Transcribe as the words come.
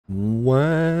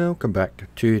Welcome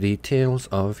back to the Tales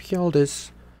of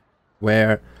Hjaldis,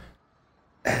 where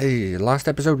last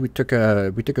episode we took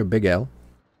a big L.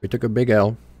 We took a big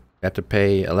L. Had to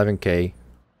pay 11k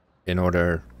in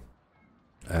order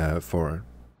for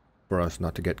us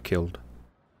not to get killed,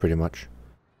 pretty much.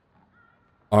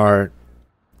 Our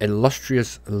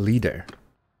illustrious leader,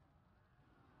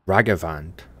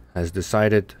 Ragavand, has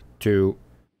decided to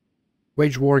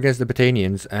wage war against the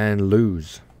Batanians and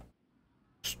lose.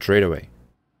 Straight away.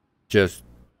 Just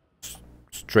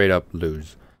straight up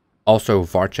lose. Also,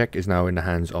 Varchek is now in the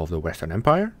hands of the Western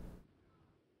Empire.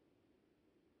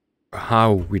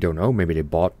 How? We don't know. Maybe they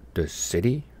bought the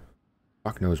city.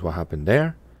 Fuck knows what happened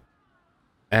there.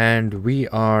 And we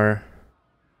are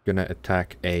gonna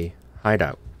attack a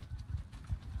hideout.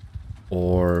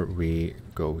 Or we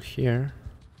go here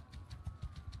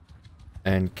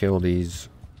and kill these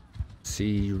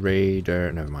Sea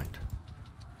Raider. Never mind.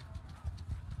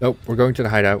 Nope, we're going to the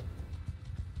hideout.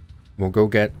 We'll go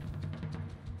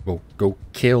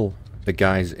kill the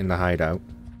guys in the hideout.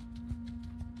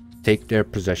 Take their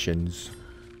possessions.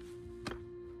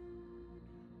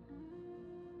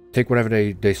 Take whatever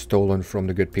they stolen from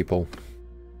the good people.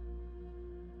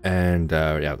 And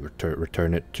yeah,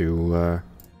 return it to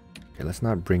okay, let's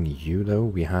not bring you though.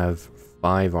 We have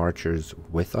 5 archers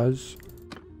with us.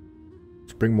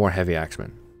 Let's bring more heavy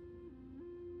axemen.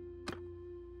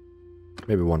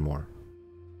 Maybe one more.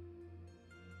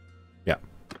 Yeah.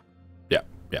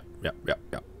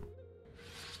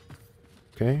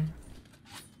 Okay.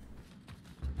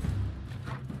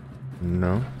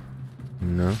 No.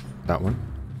 No. That one.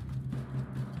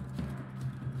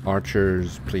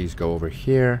 Archers, please go over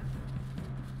here.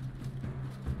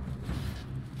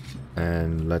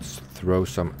 And let's throw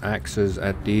some axes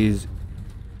at these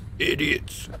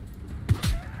idiots.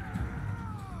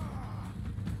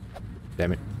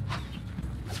 Damn it.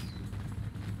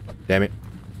 Damn it.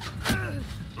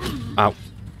 Ow.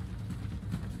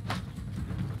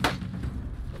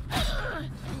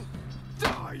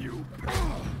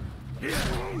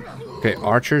 Okay,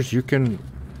 archers, you can...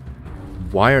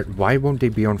 Why won't they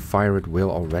be on fire at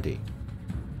will already?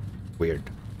 Weird.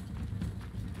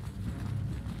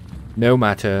 No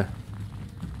matter.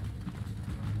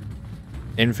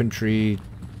 Infantry,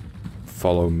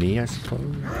 follow me, I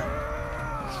suppose.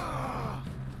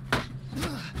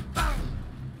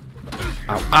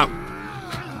 Ow, ow.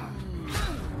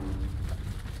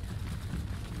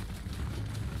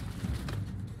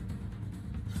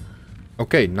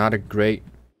 Okay, not a great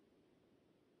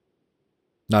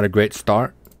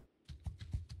start.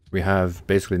 We have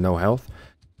basically no health.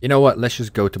 You know what? Let's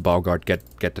just go to Balgard,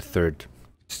 get the third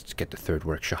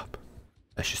workshop.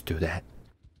 Let's just do that.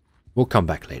 We'll come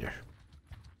back later.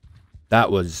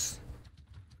 That was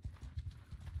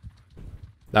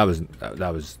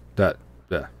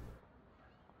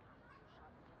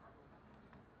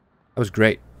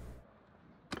great.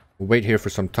 We'll wait here for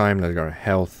some time, let our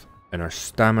health and our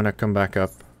stamina come back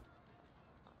up.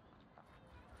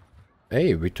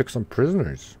 Hey, we took some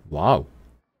prisoners. Wow.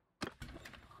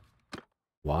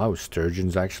 Wow,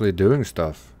 Sturgeon's actually doing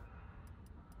stuff.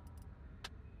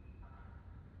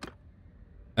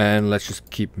 And let's just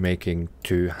keep making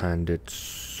two-handed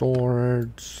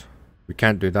swords. We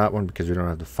can't do that one because we don't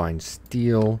have the fine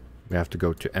steel. We have to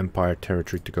go to Empire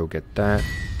territory to go get that.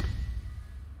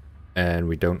 And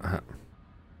we don't have...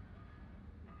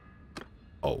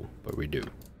 Oh, but we do.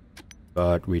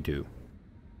 But we do.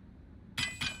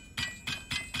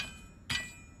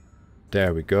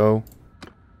 There we go.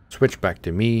 Switch back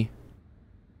to me.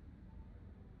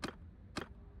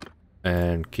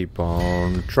 And keep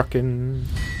on trucking.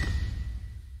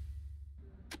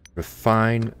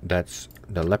 Refine. That's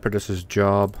the Leopardess's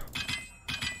job.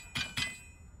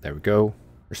 There we go.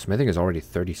 Our smithing is already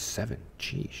 37.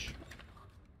 Jeez.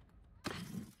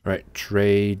 Right,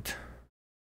 trade.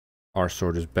 Our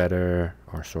sword is better.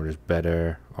 Our sword is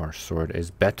better. Our sword is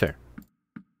better.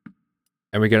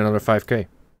 And we get another 5k.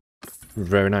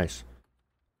 Very nice.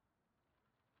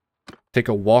 Take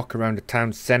a walk around the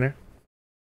town center.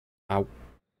 Ow.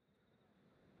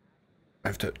 I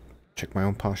have to check my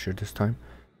own posture this time.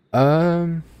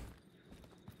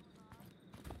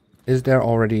 Is there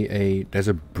already a... There's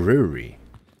a brewery.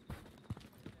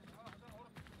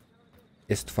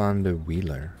 Istvan the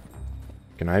Wheeler.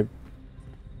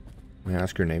 May I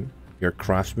ask your name? You're a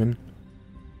craftsman?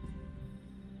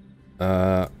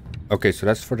 Okay, so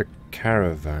that's for the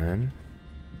caravan.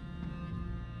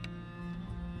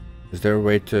 Is there a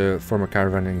way to form a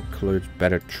caravan that includes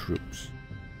better troops?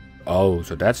 Oh,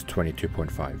 so that's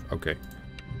 22.5. Okay.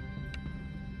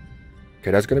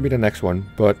 Okay, that's going to be the next one.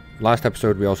 But last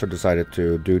episode we also decided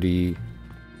to do the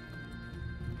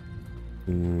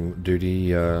do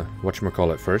the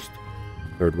whatchamacallit first.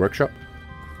 Third workshop.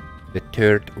 The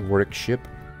third workshop.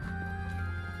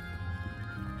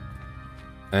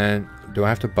 And do I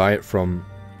have to buy it from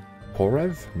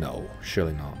Porev? No,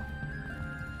 surely not.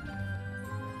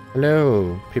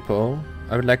 Hello, people.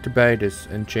 I would like to buy this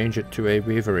and change it to a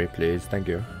weavery, please. Thank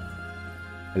you.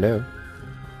 Hello?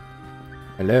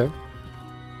 Hello?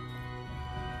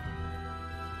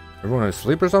 Everyone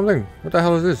asleep or something? What the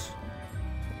hell is this?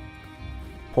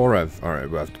 Porev. Alright,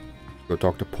 we'll have to go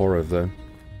talk to Porev then.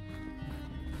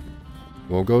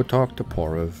 We'll go talk to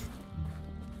Porev.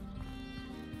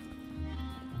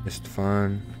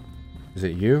 Istvan. Is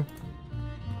it you?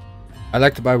 I'd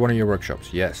like to buy one of your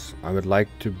workshops. Yes. I would like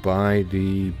to buy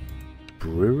the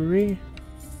brewery?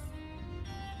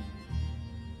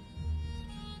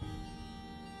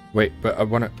 Wait, but I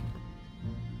wanna...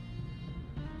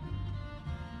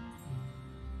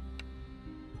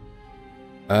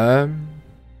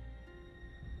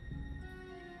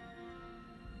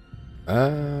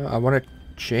 I wanna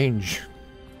change.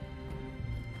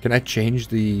 Can I change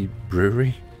the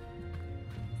brewery?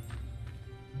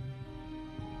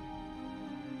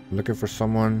 Looking for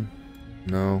someone?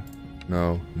 No,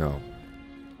 no, no.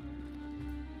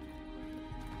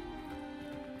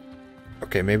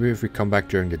 Okay, maybe if we come back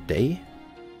during the day,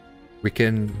 we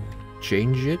can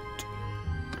change it.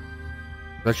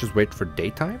 Let's just wait for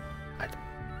daytime.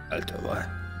 I'll do what.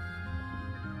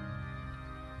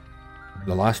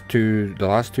 The last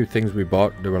two things we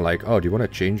bought, they were like, "Oh, do you want to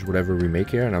change whatever we make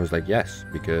here?" And I was like, "Yes,"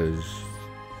 because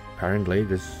apparently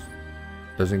this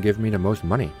doesn't give me the most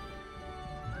money.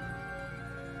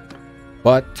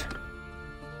 But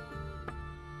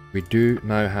we do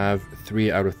now have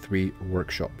 3 out of 3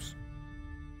 workshops.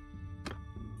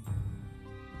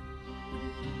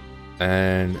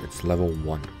 And it's level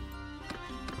 1.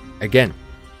 Again.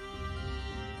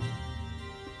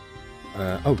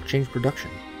 Oh, change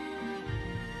production.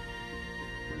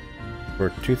 For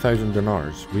 2,000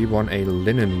 dinars, we want a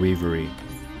linen weavery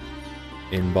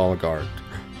in Balgard.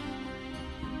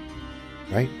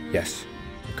 Right? Yes.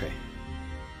 Okay.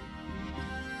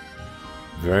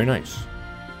 Very nice.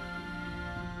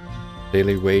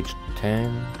 Daily wage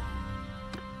 10.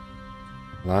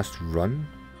 Last run?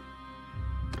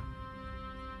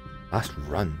 Last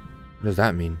run? What does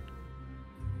that mean?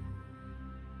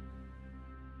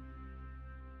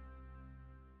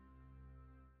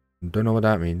 Don't know what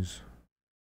that means.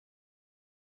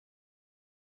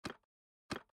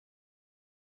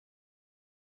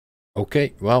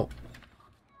 Okay, well.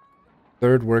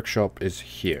 Third workshop is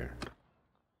here.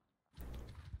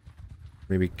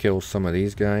 Maybe kill some of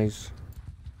these guys.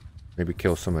 Maybe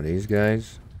kill some of these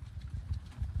guys.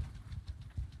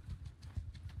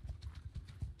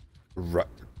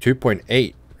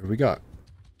 2.8. We got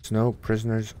snow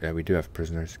prisoners. Yeah, we do have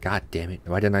prisoners. God damn it.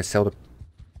 Why didn't I sell the...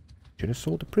 Should have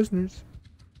sold the prisoners.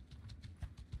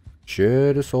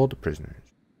 Should have sold the prisoners.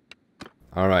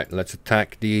 Alright, let's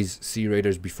attack these Sea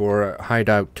Raiders before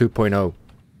Hideout 2.0.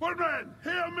 Footman,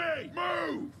 hear me!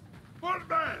 Move!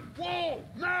 Footman, wall,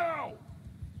 now!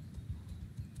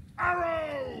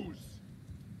 Arrows!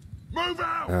 Move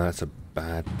out! That's a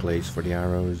bad place for the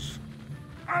arrows.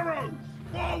 Arrows!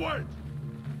 Forward!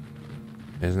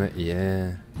 Isn't it?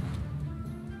 Yeah.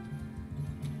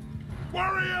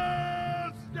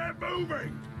 Warriors! Get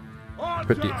moving!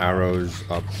 Put the arrows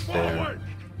up there.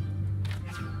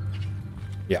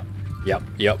 Yeah.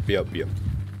 Yep.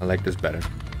 I like this better.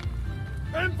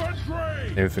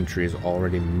 Infantry! Infantry is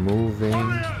already moving.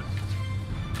 Warriors!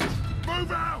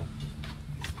 Move out!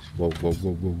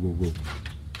 Whoa.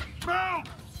 Mount!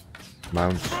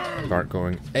 Mounts start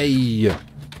going. Hey!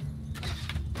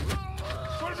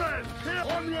 Footmen, here!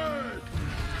 Onward!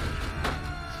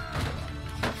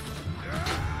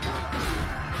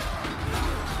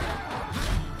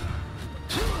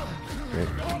 Okay.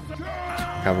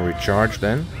 Cavalry charge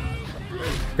then.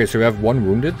 Okay, so we have 1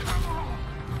 wounded.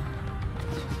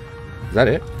 Is that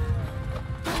it?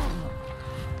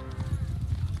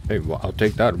 Hey, well, I'll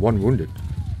take that. 1 wounded.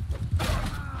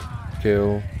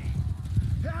 Kill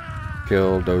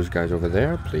those guys over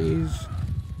there, please.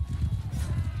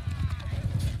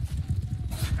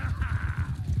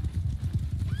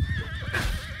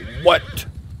 What?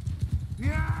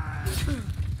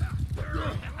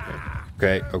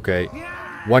 Okay.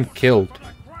 1 killed.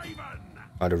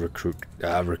 Oh, the recruit.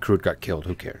 Recruit got killed.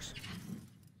 Who cares?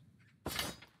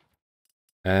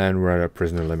 And we're at a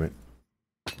prisoner limit.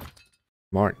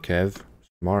 Smart, Kev.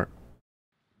 Smart.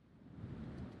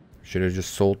 Should have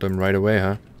just sold them right away,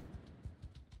 huh?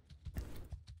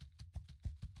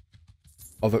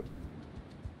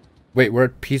 Wait, we're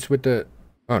at peace with the...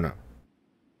 Oh, no.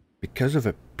 Because of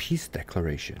a peace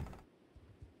declaration.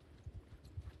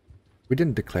 We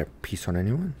didn't declare peace on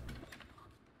anyone.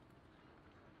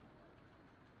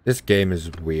 This game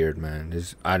is weird, man.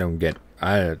 I don't get...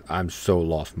 I'm so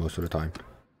lost most of the time.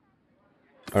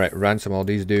 Alright, ransom all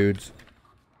these dudes.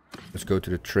 Let's go to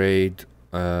the trade.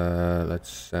 Let's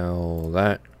sell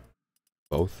that.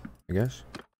 Both, I guess.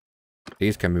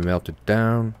 These can be melted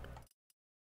down.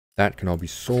 That can all be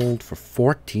sold for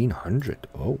 1,400.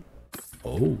 Oh.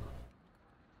 Oh.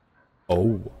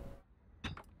 Oh.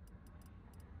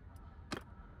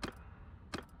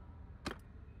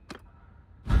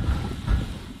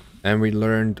 And we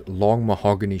learned long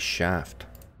mahogany shaft.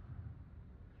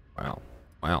 Wow.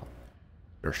 Wow.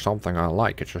 There's something I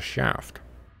like. It's a shaft.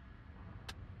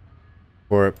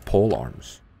 For pole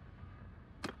arms.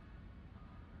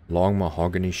 Long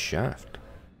mahogany shaft.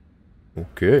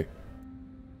 Okay.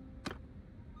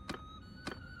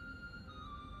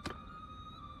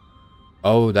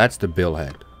 Oh, that's the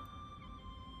billhead.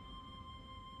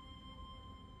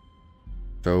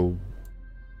 So...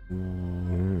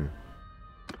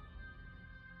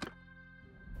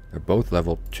 They're both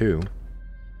level 2.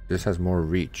 This has more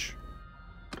reach.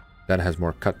 That has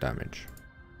more cut damage.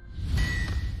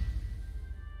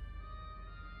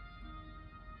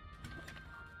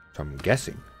 So I'm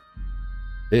guessing.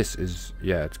 This is...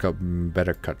 Yeah, it's got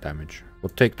better cut damage. We'll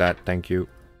take that, thank you.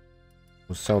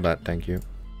 We'll sell that, thank you.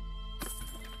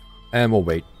 And we'll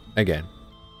wait. Again.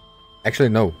 Actually,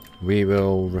 no. We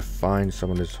will refine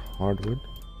some of this hardwood.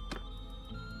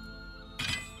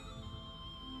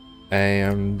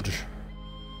 And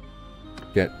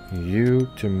get you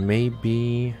to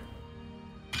maybe...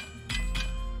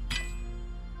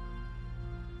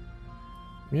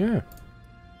 Yeah.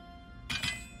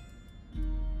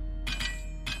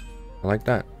 I like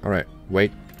that. Alright,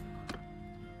 wait.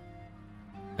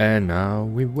 And now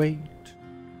we wait.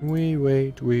 We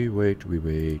wait, we wait, we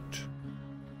wait.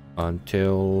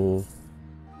 Until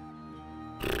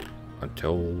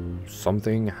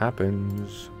something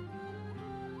happens.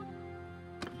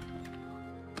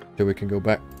 So we can go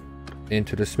back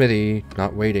into the smithy,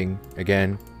 not waiting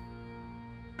again.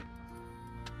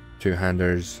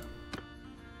 Two-handers.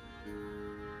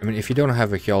 I mean, if you don't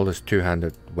have a Hjaldis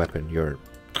two-handed weapon, you're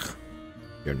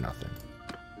nothing.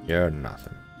 You're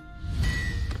nothing.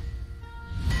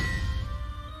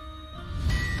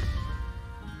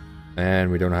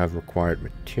 And we don't have required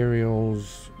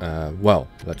materials. Well,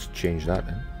 let's change that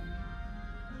then.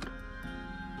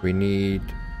 We need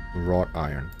wrought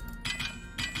iron.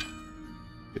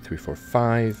 3, 4,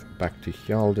 5. Back to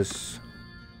Hjaldis.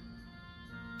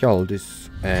 Hjaldis,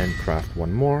 and craft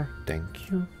one more. Thank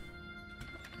you.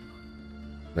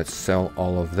 Let's sell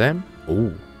all of them.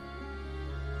 Oh.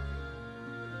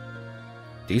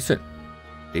 Decent.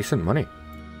 Decent money.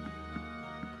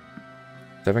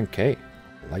 7k.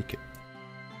 Like it.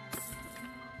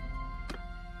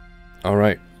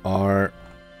 Alright,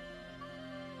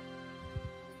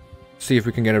 see if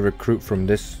we can get a recruit from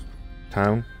this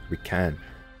town. We can.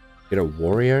 Get a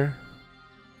warrior.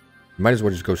 Might as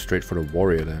well just go straight for the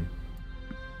warrior then.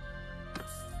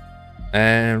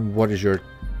 And what is your...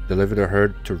 Deliver the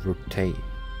herd to rotate.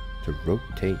 To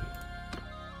rotate.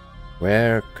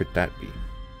 Where could that be?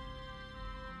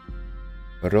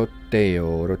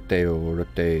 Roteo, roteo,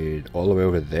 rotate. All the way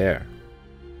over there.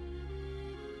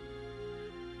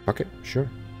 Fuck it, sure.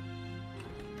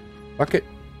 Fuck it.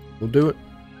 We'll do it.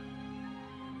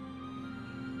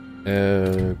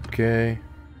 Okay.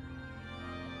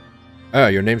 Ah,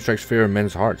 your name strikes fear in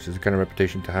men's hearts. It's the kind of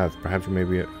reputation to have. Perhaps you may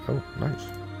be a... Oh, nice.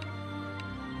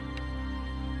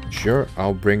 Sure,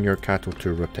 I'll bring your cattle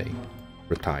to rotate.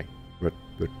 Rotai.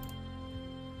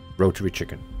 Rotary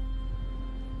chicken.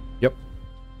 Yep.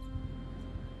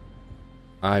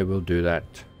 I will do that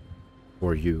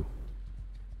for you.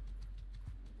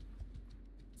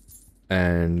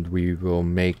 And we will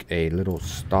make a little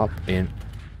stop in...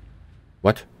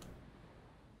 What?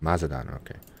 Mazadan,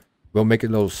 okay. We'll make a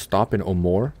little stop in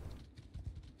Omor.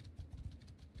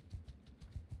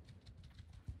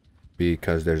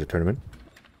 Because there's a tournament.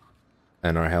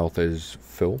 And our health is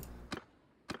full.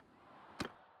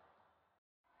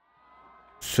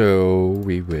 So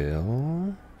we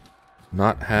will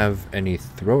not have any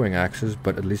throwing axes,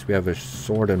 but at least we have a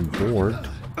sword and board.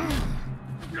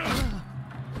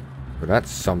 So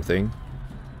that's something.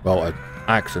 Well, an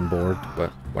axe and board, but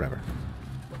whatever.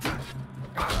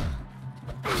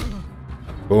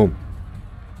 Boom.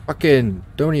 Fucking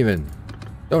don't even.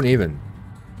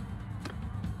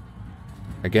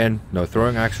 Again, no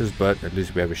throwing axes, but at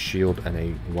least we have a shield and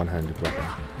a one-handed weapon.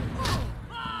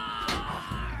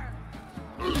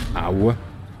 Ow.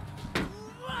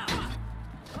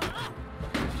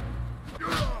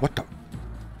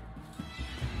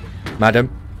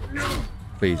 Madam.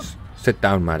 Please. Sit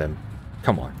down, madam.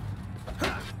 Come on.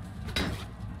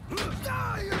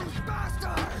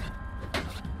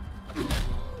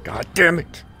 God damn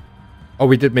it. Oh,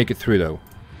 we did make it through, though.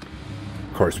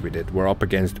 Of course we did. We're up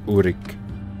against Ulrich.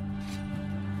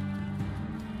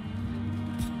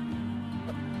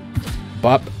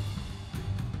 Bop.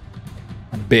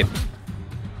 Bip.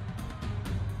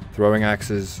 Throwing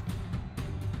axes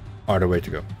are the way to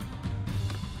go.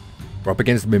 We're up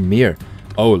against Mimir.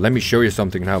 Oh, let me show you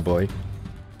something now, boy.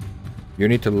 You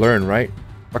need to learn, right?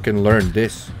 Fucking learn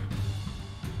this.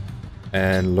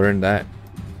 And learn that.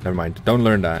 Never mind. Don't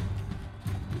learn that.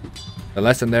 The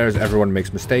lesson there is everyone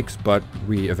makes mistakes, but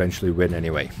we eventually win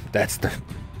anyway. That's the...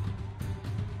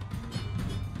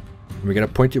 We get a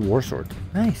pointy war sword.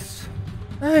 Nice.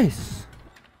 Nice.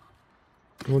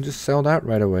 We'll just sell that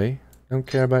right away. Don't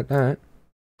care about that.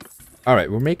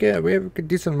 Alright, we have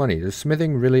decent money. The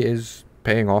smithing really is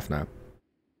paying off now.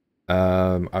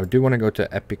 I do want to go to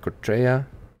Epicotrea.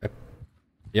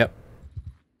 Yep.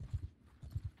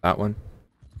 That one.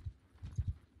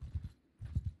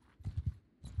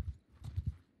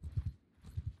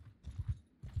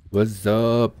 What's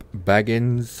up,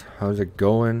 Baggins? How's it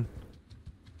going?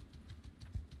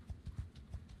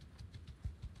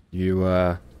 You,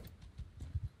 I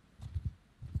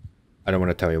don't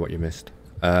want to tell you what you missed.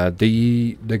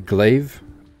 The glaive,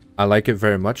 I like it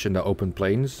very much in the open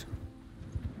plains.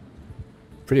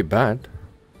 Pretty bad.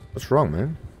 What's wrong,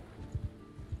 man?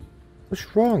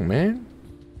 What's wrong, man?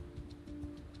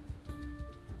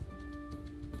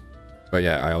 But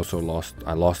yeah, I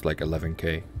lost like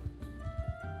 11k.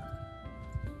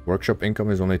 Workshop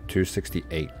income is only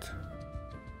 268.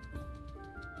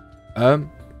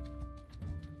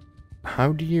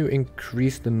 How do you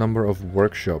increase the number of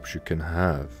workshops you can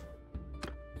have?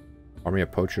 Army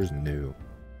of poachers? No.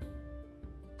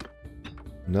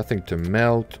 Nothing to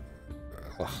melt.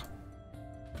 Ugh.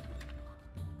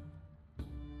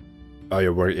 Oh,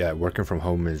 yeah, working from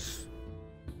home is...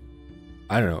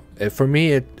 I don't know. For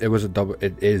me, it is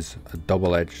a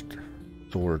double-edged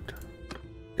sword.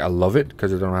 I love it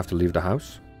because I don't have to leave the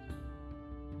house.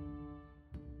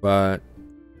 But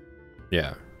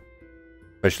yeah,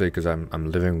 especially because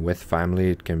I'm living with family,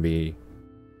 it can be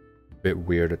a bit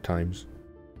weird at times.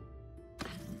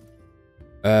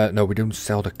 No, we don't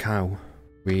sell the cow.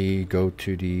 We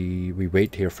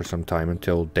wait here for some time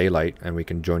until daylight and we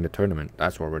can join the tournament.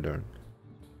 That's what we're doing.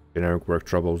 Generic work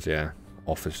troubles, yeah.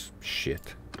 Office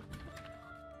shit.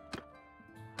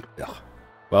 Yeah.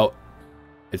 Well,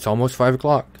 it's almost 5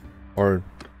 o'clock. Or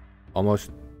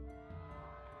almost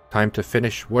time to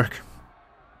finish work.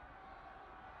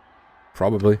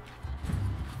 Probably.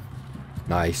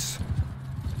 Nice.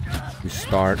 We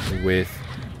start with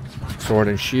sword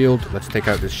and shield. Let's take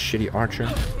out this shitty archer.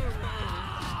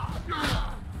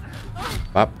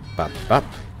 Bop, bop, bop.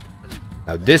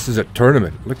 Now this is a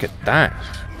tournament. Look at that.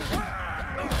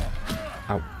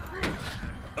 Ow.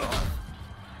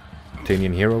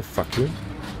 Athenian hero, fuck you.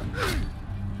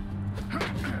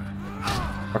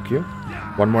 Fuck you.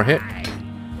 One more hit.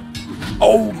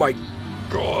 Oh my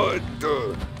god.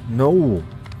 No.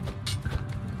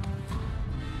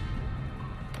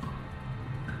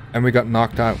 And we got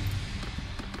knocked out.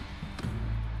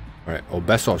 Alright,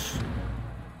 Obesos.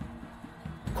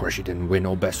 Of course you didn't win,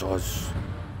 Obesos.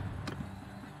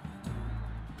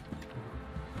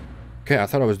 Okay, I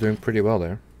thought I was doing pretty well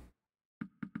there.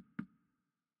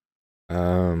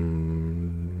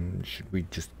 Should we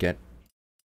just get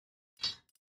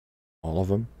all of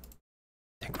them?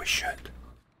 I think we should.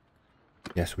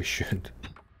 Yes, we should.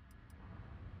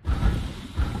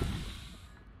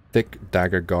 Thick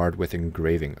dagger guard with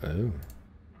engraving. Oh.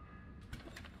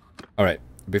 Alright,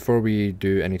 before we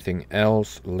do anything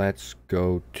else, let's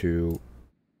go to...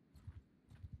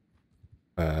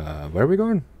 where are we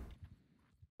going?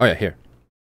 Oh yeah, here.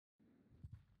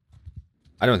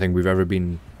 I don't think we've ever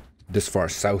been this far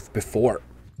south before.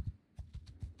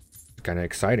 It's kind of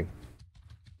exciting.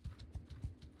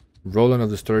 Roland of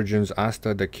the Sturgeons,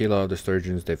 Asta, Dakila of the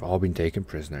Sturgeons, they've all been taken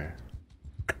prisoner.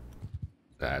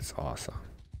 That's awesome.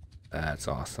 That's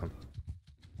awesome.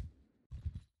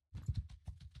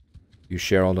 You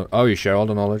share all the... Oh, you share all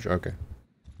the knowledge? Okay.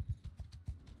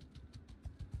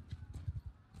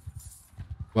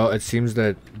 Well, it seems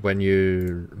that when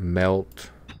you melt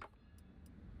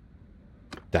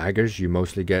daggers, you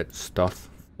mostly get stuff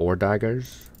for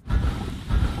daggers.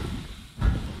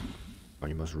 Oh,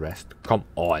 you must rest. Come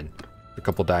on. A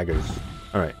couple daggers.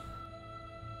 Alright.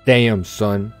 Damn,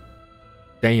 son.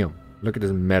 Damn. Look at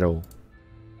this metal.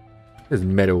 This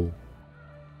metal.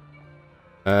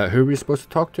 Who are we supposed to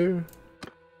talk to?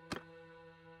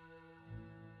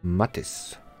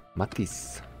 Mattis.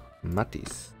 Mattis.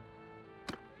 Mattis.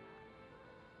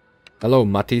 Hello,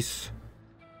 Mattis.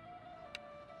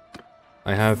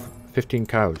 I have 15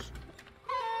 cows.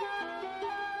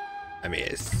 I mean,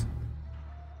 it's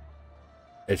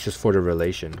just for the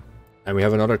relation. And we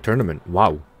have another tournament.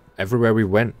 Wow. Everywhere we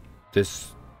went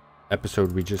this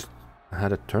episode, we just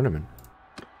had a tournament.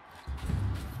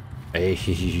 Hey.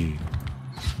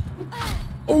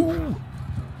 Oh!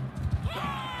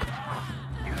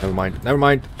 Never mind. Never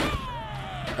mind.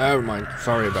 Never mind.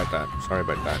 Sorry about that. Sorry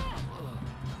about that.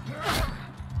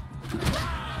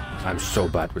 I'm so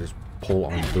bad with this pole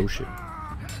arm bullshit.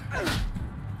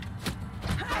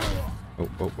 Oh,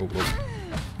 oh, oh, oh.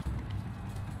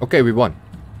 Okay, we won.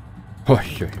 Oh,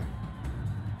 yeah.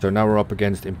 So now we're up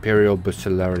against Imperial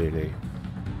Bacillarity.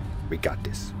 We got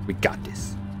this. We got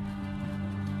this.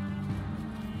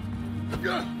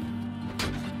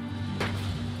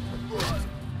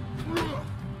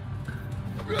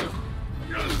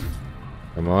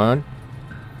 Come on.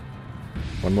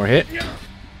 One more hit.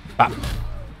 Bop.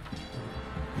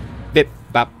 Bip.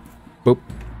 Bop. Boop.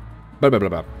 Blah, blah, blah,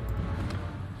 blah.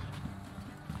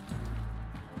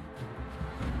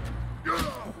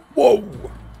 Whoa.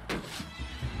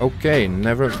 Okay,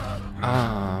 never.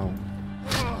 Ow.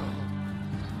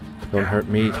 Don't hurt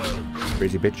me,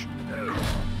 crazy bitch.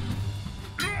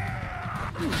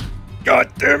 God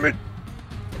damn it.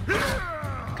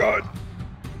 God.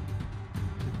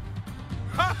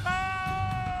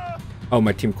 Oh,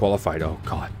 my team qualified. Oh,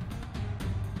 God.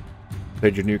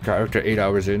 Played your new character 8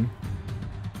 hours in.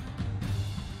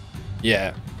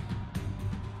 Yeah.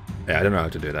 Yeah, I don't know how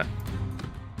to do that.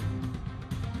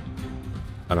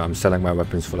 And I'm selling my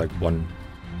weapons for like 1.5,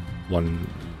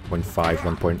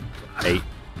 1.8.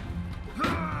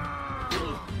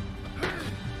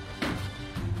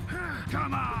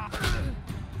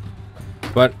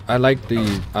 But I like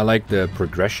the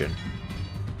progression.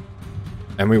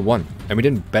 And we won. And we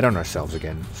didn't bet on ourselves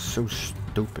again. So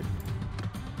stupid.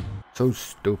 So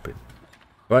stupid.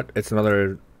 But it's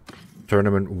another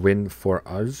tournament win for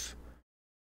us.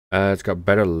 It's got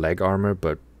better leg armor,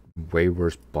 but way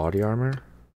worse body armor.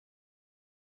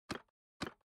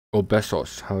 Oh,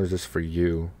 Besos, how is this for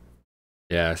you?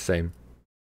 Yeah, same.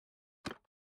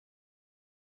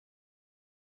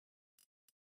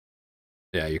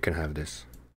 Yeah, you can have this.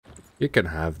 You can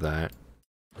have that.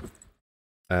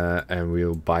 And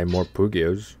we'll buy more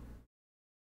Pugios.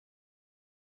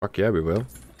 Fuck yeah, we will.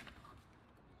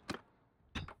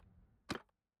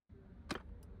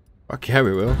 Fuck yeah,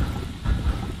 we will.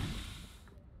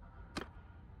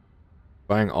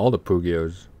 Buying all the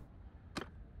Pugios.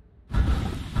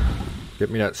 Get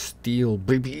me that steel,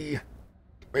 baby.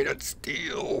 Get me that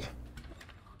steel.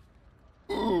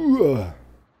 Ooh.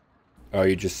 Oh,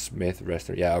 you just smith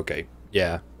rester. Yeah, okay.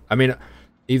 Yeah. I mean,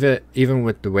 even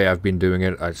with the way I've been doing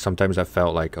it, sometimes I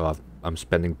felt like, oh, I'm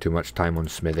spending too much time on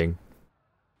smithing.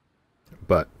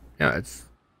 But yeah, it's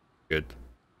good.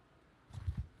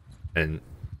 And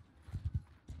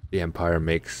the Empire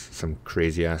makes some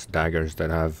crazy ass daggers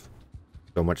that have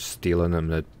so much steel in them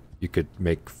that you could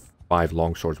make 5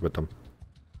 longswords with them.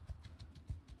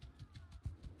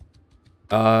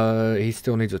 He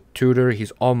still needs a tutor.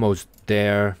 He's almost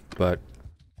there, but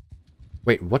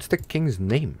wait, what's the king's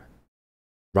name?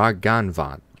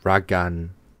 Raganvad.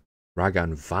 Raganvad.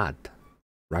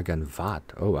 Raganvad.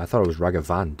 Oh, I thought it was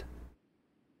Ragavand.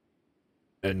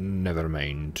 Never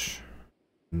mind.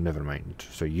 Never mind.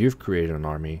 So you've created an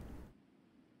army.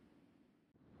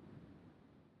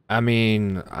 I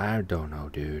mean, I don't know,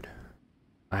 dude.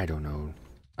 I don't know.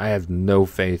 I have no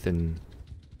faith in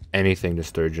anything the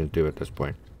Sturgeons do at this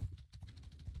point.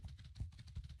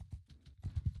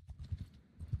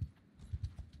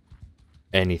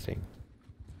 Anything.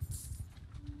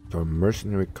 So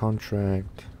mercenary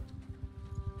contract.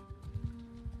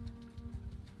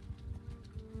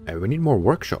 Hey, we need more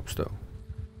workshops though.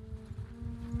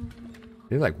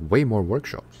 We need like way more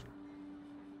workshops.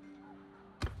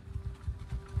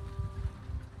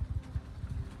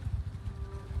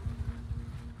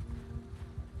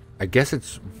 I guess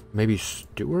it's maybe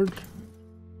steward?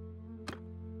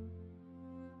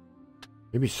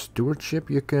 Maybe stewardship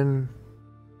you can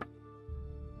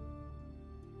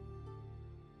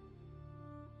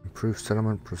improve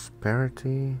settlement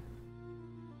prosperity.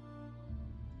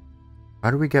 How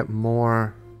do we get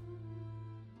more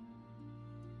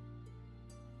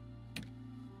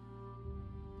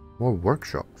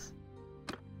workshops?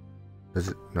 Does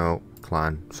it? No,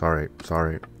 clan. Sorry.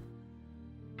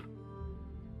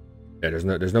 Yeah, there's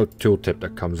no tooltip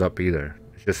that comes up either.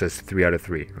 It just says 3 out of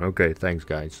 3. Okay, thanks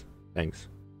guys. Thanks.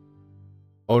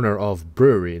 Owner of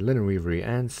brewery, linen weavery,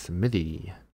 and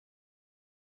smithy.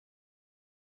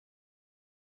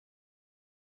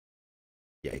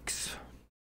 Yikes.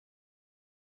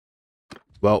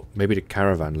 Well, maybe the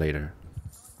caravan later.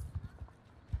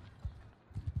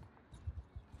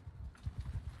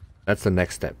 That's the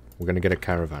next step. We're gonna get a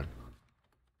caravan.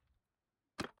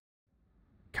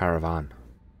 Caravan.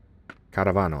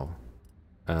 Caravano.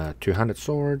 Two-handed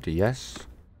sword, yes.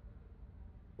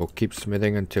 We'll keep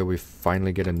smithing until we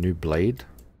finally get a new blade.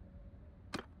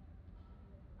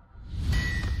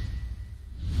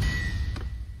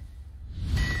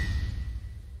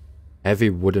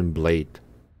 Heavy wooden blade.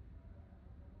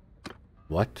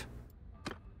 What?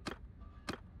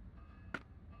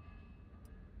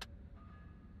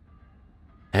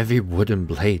 Heavy wooden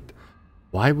blade.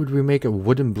 Why would we make a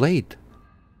wooden blade?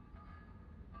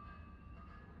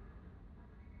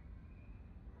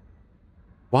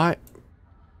 Why?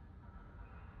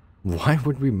 Why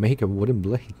would we make a wooden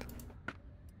blade?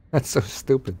 That's so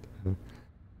stupid.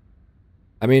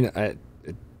 I mean,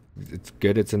 it's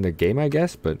good it's in the game, I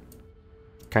guess, but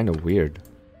kind of weird.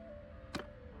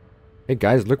 Hey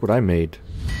guys, look what I made.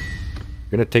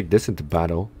 Gonna take this into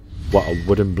battle. What, a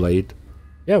wooden blade?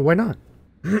 Yeah, why not?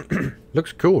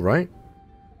 Looks cool, right?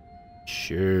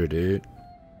 Sure, dude.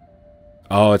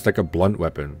 Oh, it's like a blunt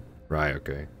weapon. Right,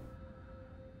 okay.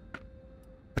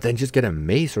 But then just get a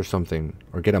mace or something.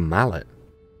 Or get a mallet.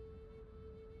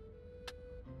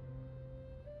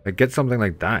 Like, get something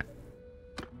like that.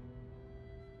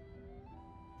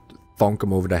 Thonk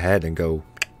him over the head and go,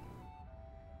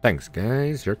 thanks,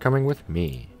 guys. You're coming with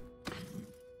me.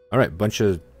 Alright, bunch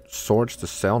of swords to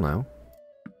sell now.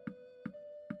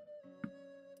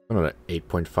 Another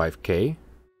 8.5k.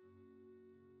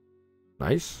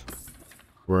 Nice.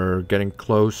 We're getting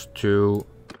close to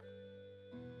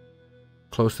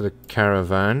the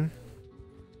caravan.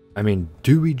 I mean,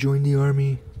 do we join the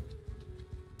army?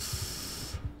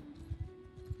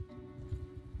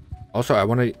 Also, I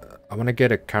want to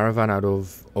get a caravan out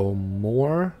of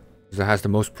Omor, because it has the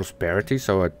most prosperity,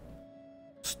 so it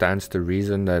stands to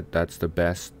reason that that's the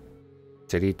best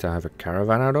city to have a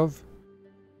caravan out of.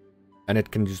 And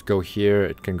it can just go here,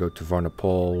 it can go to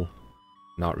Varnapol,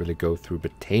 not really go through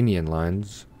Britannian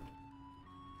lands.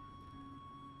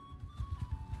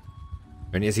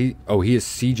 And is he... Oh, he is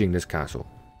sieging this castle.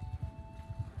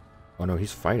 Oh no,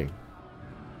 he's fighting.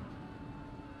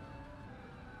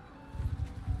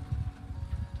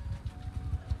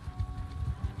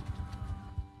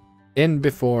 In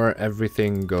before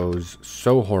everything goes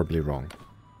so horribly wrong.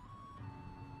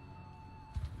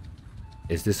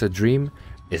 Is this a dream?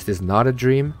 Is this not a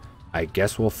dream? I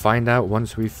guess we'll find out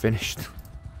once we've finished.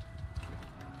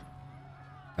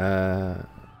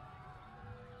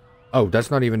 Oh,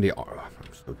 that's not even the... Oh, I'm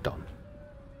so dumb.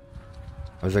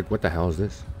 I was like, what the hell is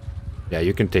this? Yeah,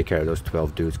 you can take care of those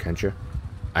 12 dudes, can't you?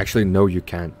 Actually, no, you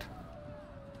can't.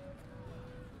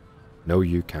 No,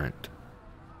 you can't.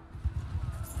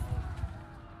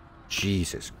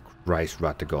 Jesus Christ,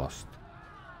 Ratagost.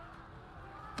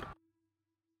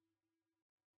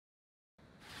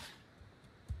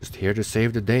 Just here to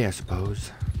save the day, I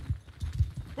suppose.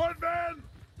 Footmen!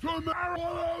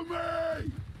 Follow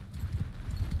me!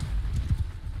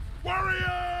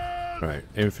 Warriors! Right,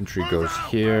 infantry goes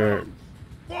here.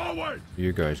 Forward!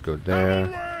 You guys go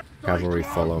there. Cavalry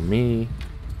follow me.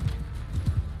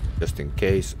 Just in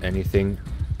case anything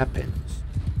happens.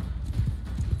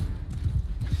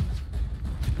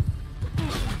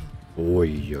 Oi,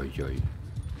 oi, oi.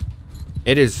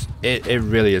 It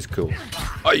really is cool.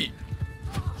 Oi.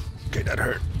 Okay, that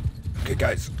hurt. Okay,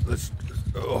 guys, let's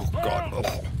oh god.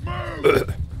 Oh.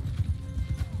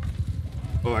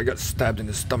 Oh, I got stabbed in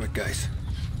the stomach, guys.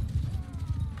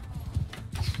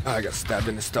 I got stabbed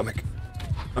in the stomach.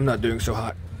 I'm not doing so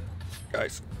hot,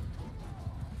 guys.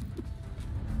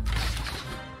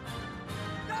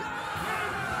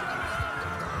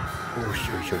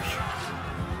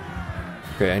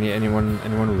 Okay, anyone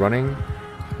running?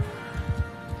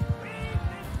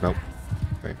 Nope.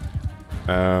 Okay.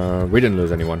 We didn't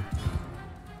lose anyone.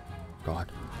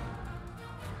 God.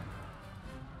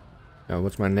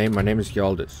 What's my name? My name is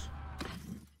Hjaldis.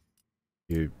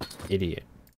 You idiot.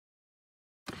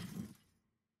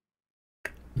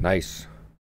 Nice.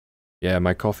 Yeah,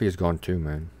 my coffee is gone too,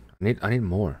 man. I need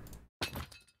more.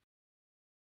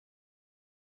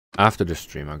 After the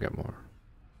stream, I'll get more.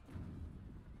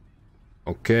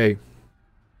 Okay.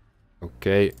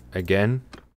 Okay, again.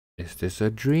 Is this a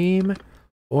dream?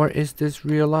 Or is this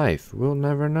real life? We'll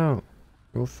never know.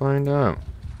 We'll find out.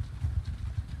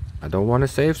 I don't want to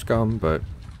save scum, but...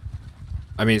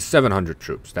 I mean, 700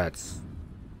 troops, that's...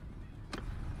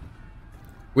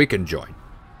 We can join.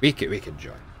 We can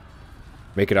join.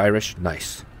 Make it Irish?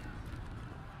 Nice.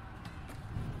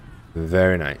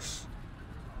 Very nice.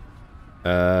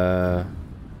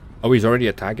 Oh, he's already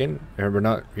attacking? You're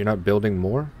not building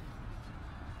more?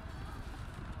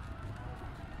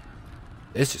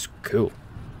 This is cool.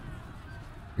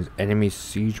 His enemy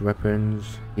siege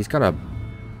weapons. He's got a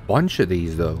bunch of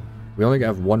these though. We only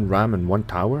have one ram and one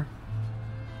tower?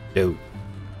 Dude.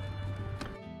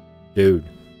 Dude.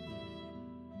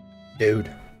 Dude.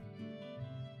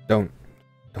 Don't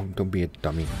be a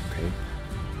dummy, okay?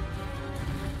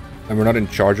 And we're not in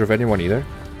charge of anyone either.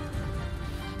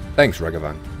 Thanks,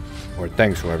 Ragavan. Or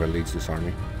thanks, whoever leads this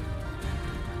army.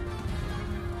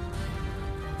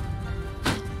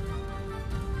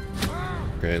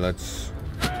 Okay, let's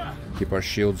keep our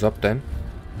shields up then.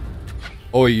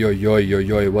 Oi, oi, oi,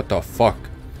 oi, oi, what the fuck?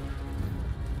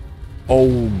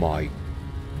 Oh my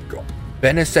god.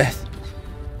 Beneseth!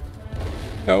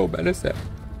 No, Beneseth.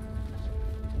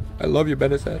 I love you,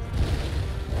 Beneseth.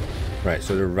 Right,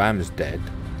 so the ram is dead.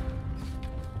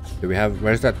 Do we have...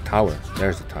 Where's that tower?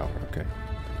 There's the tower, okay.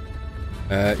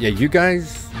 Yeah, you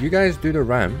guys do the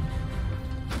ram.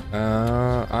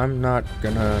 I'm not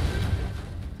gonna...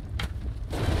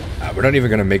 we're not even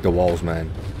gonna make the walls,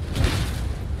 man.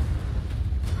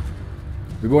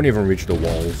 We won't even reach the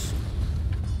walls.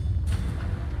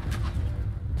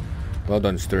 Well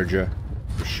done, Sturgia.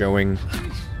 For showing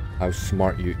how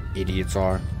smart you idiots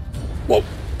are. Whoa!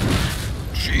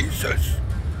 Jesus!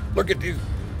 Look at these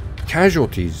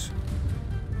casualties.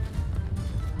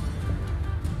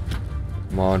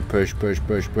 Come on, push, push,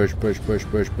 push, push, push, push,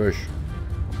 push, push.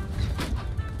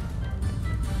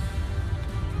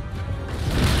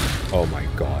 Oh my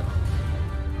god.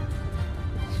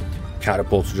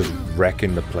 Catapults just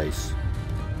wrecking the place.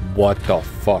 What the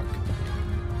fuck?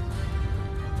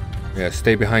 Yeah,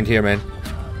 stay behind here, man.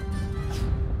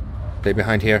 Stay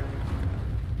behind here.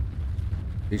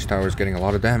 Each tower is getting a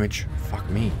lot of damage. Fuck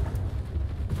me.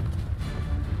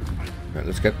 Right,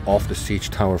 let's get off the siege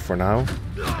tower for now.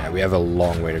 Yeah, we have a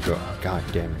long way to go. God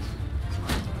damn it.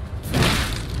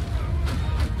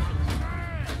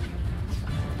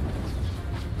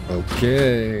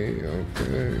 Okay,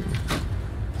 okay.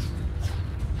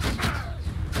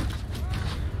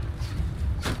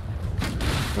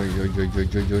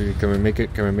 Can we make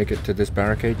it? Can we make it to this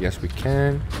barricade? Yes, we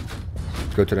can.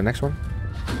 Let's go to the next one.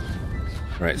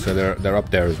 Right, so they're up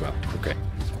there as well. Okay,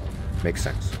 makes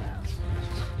sense.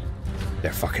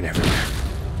 They're fucking everywhere.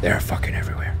 They're fucking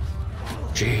everywhere.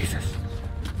 Jesus.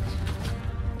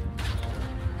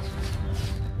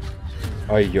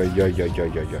 Oi, oi, oi, oi,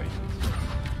 oi, oi, oi.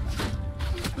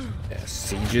 Yeah,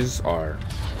 sieges are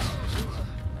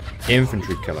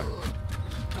infantry killer.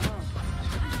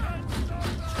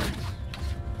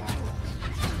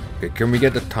 Okay, can we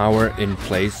get the tower in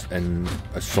place and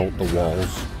assault the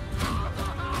walls?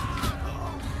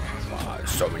 Wow,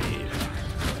 so many.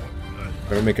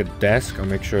 Better make a desk. I'll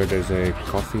make sure there's a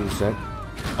coffee set.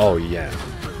 Oh yeah.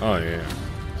 Oh yeah.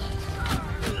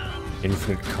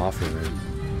 Infinite coffee, man.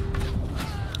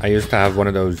 I used to have one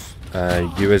of those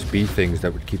USB things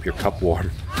that would keep your cup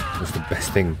warm. It was the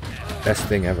best thing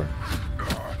ever.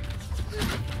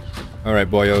 Alright,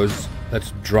 boyos.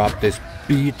 Let's drop this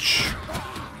beach.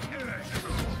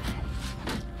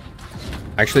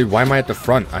 Actually, why am I at the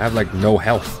front? I have like no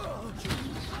health.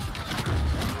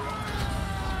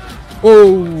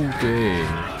 Okay.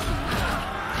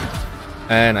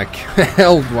 And I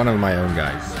killed one of my own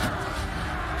guys.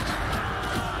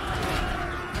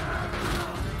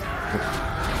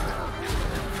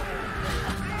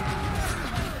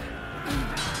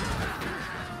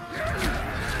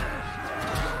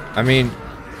 I mean,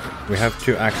 we have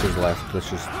 2 axes left.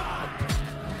 Let's just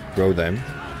throw them.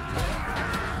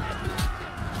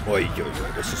 Oi, yo,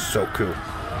 yo, this is so cool.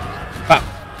 Bop!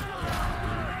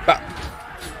 Bop!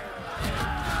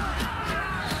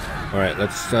 Alright,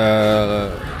 let's,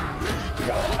 wow!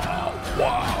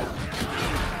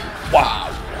 Wow!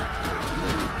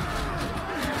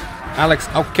 Alex,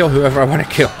 I'll kill whoever I want to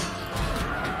kill.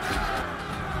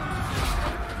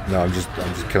 No, I'm just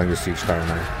killing the siege tower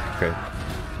now. Okay.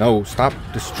 No, stop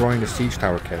destroying the siege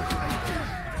tower, Kay.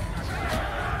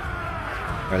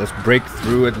 Alright, let's break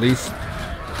through at least.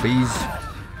 Please.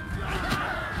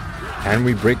 Can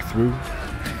we break through?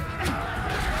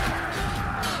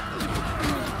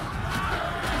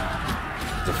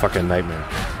 It's a fucking nightmare.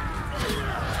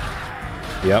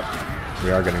 Yep,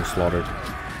 we are getting slaughtered.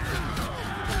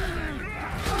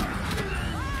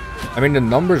 I mean, the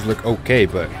numbers look okay,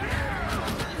 but...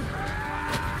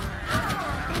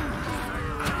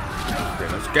 Okay,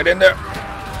 let's get in there.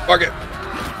 Fuck it.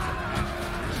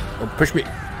 Oh, push me.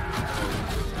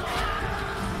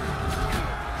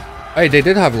 Hey, they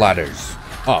did have ladders.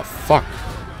 Oh, fuck.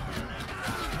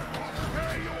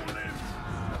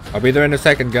 I'll be there in a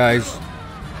second, guys.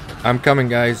 I'm coming,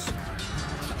 guys.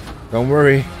 Don't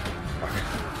worry.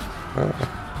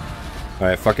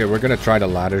 Alright, fuck it. We're gonna try the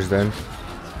ladders then.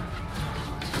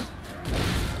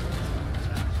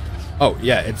 Oh,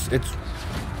 yeah, it's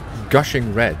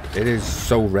gushing red. It is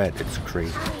so red. It's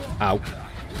crazy. Ow.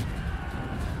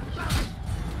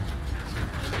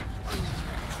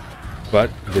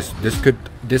 But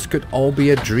this could all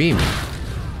be a dream.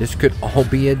 This could all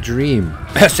be a dream.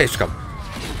 Say scum.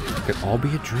 It could all be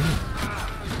a dream.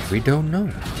 We don't know.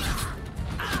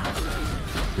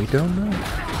 We don't know.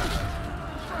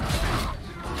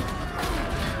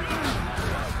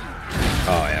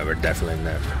 Oh yeah, we're definitely in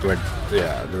there.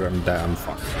 I'm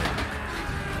fucked.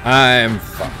 I'm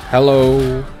fucked.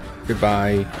 Hello.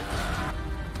 Goodbye.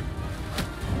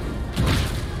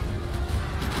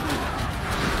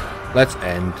 Let's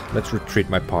end. Let's retreat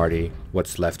my party.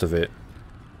 What's left of it.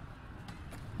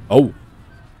 Oh,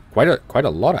 quite a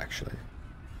lot actually.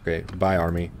 Okay, bye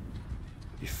army.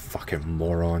 You fucking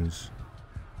morons.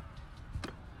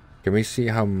 Can we see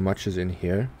how much is in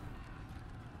here?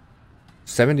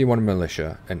 71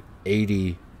 militia and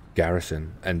 80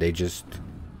 garrison, and they just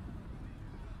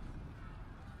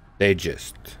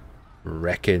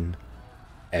wrecking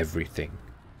everything.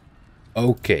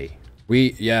 Okay,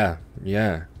 yeah,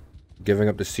 giving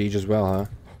up the siege as well, huh?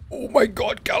 Oh my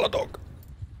god, Caladog.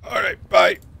 Alright,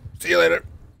 bye. See you later.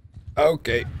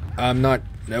 Okay,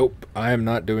 nope, I am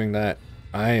not doing that.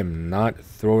 I am not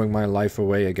throwing my life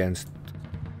away against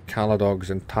Caladog's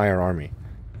entire army.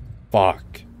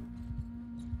 Fuck.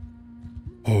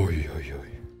 Oy, oy, oy.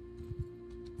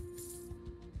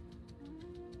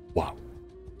 Wow.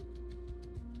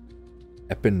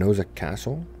 Epinosa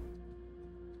Castle?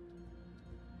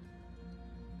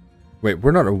 Wait,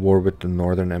 we're not at war with the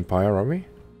Northern Empire, are we?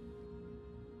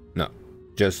 No,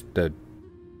 just the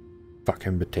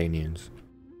fucking Battanians.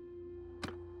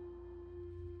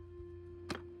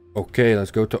 Okay,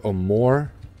 let's go to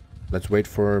Omor. Let's wait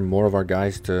for more of our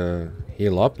guys to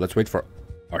heal up. Let's wait for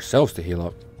ourselves to heal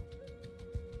up.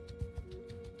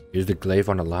 Use the glaive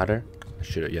on the ladder.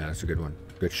 Yeah, that's a good one.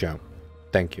 Good shout.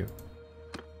 Thank you.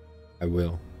 I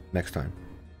will next time.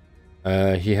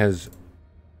 He has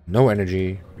no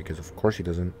energy because of course he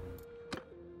doesn't.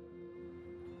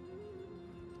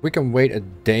 We can wait a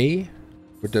day.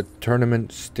 Would the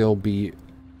tournament still be?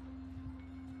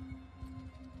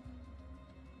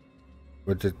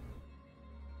 Would the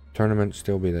tournament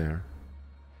still be there?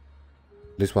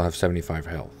 At least we'll have 75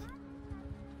 health.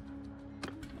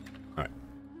 Alright.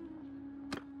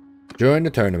 Join the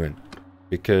tournament.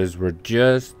 Because we're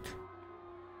just...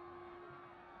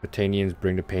 Battanians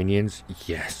bring the Panians?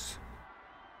 Yes.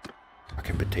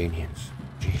 Fucking Battanians.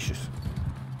 Jesus.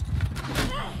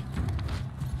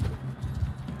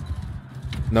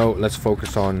 No, let's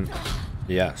focus on...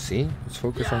 Yeah, see? Let's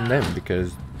focus on them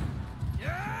because...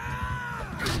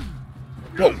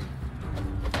 Whoa!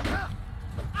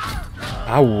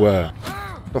 Ow!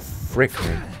 What the frick,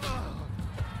 man?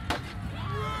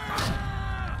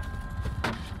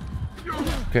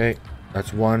 Okay,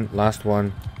 that's one. Last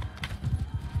one.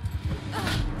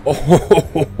 Oh! Ho, ho,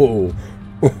 ho,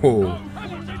 ho, ho.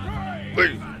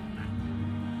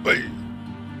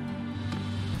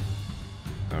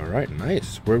 All right,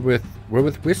 nice. We're with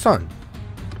Wisson.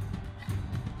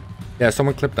 Yeah,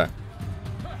 someone clip that,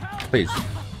 please.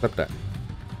 Clip that.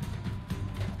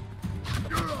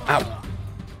 Ow!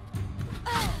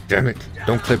 Damn it!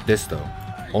 Don't clip this though.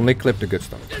 Only clip the good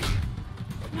stuff.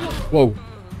 Whoa!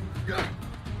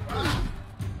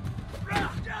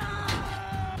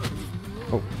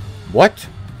 Oh, what?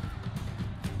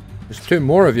 There's two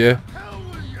more of you.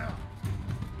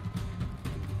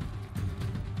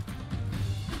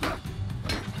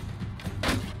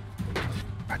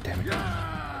 God damn it!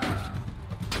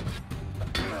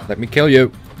 Let me kill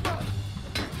you.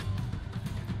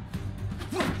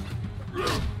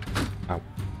 Ow.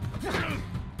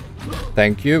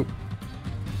 Thank you.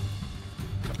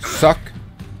 Suck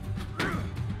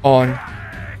on.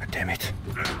 God damn it.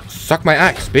 Suck my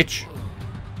axe, bitch.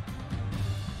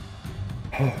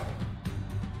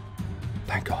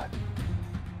 Thank God.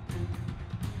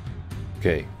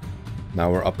 Okay.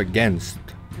 Now we're up against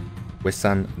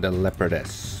Wisson the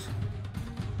Leopardess.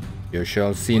 You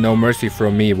shall see no mercy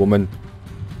from me, woman.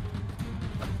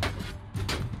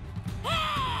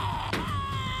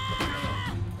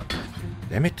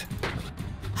 Damn it.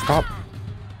 Stop.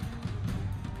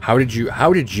 How did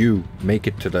you make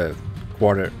it to the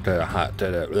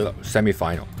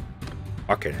semi-final?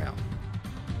 Fucking hell.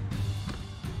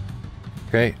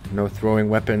 Okay, no throwing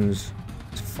weapons.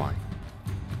 It's fine.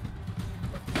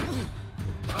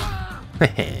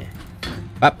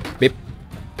 Up, beep,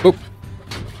 boop.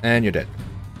 And you're dead.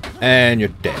 And you're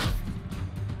dead.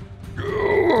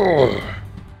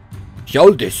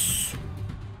 Hjaldis.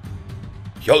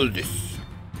 Hjaldis.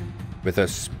 With a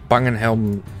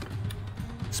Spangenhelm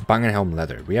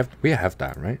leather. We have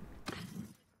that, right?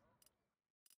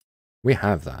 We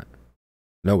have that.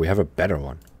 No, we have a better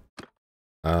one.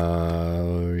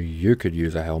 You could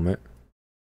use a helmet.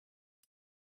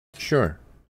 Sure.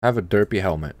 Have a derpy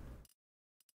helmet.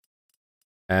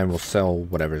 And we'll sell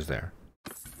whatever's there.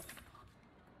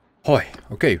 Hoi.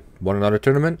 Okay, won another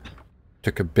tournament.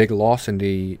 Took a big loss in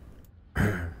the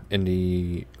in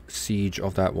the siege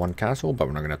of that one castle, but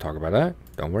we're not going to talk about that.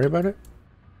 Don't worry about it.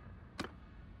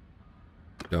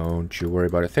 Don't you worry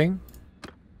about a thing.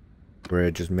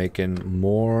 We're just making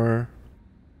more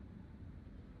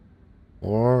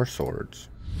swords.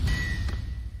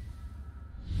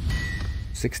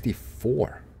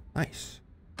 64. Nice.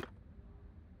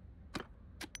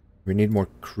 We need more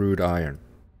crude iron.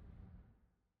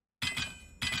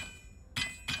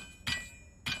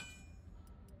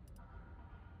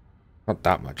 Not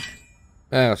that much.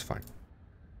 That's fine.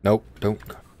 Nope, don't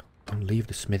leave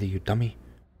the smithy, you dummy.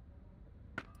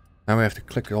 Now we have to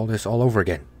click all this all over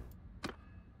again.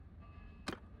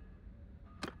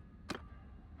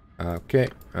 Okay,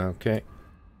 okay.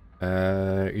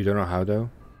 You don't know how though?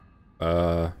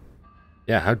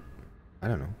 Yeah, how? I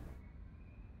don't know.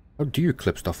 How do you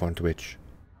clip stuff on Twitch?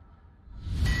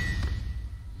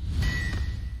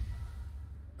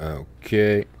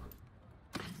 Okay.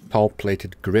 Tall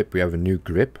plated grip. We have a new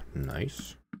grip.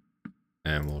 Nice.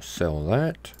 And we'll sell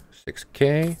that.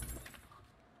 6k.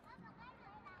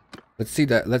 Let's see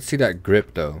that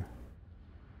grip though.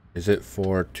 Is it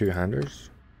for two-handers?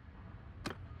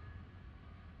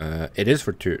 It is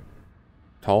for two.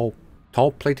 Tall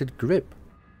plated grip.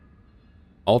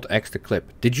 Alt X to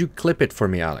clip. Did you clip it for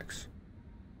me, Alex?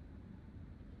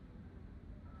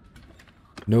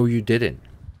 No, you didn't.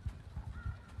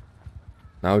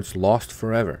 Now it's lost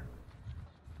forever.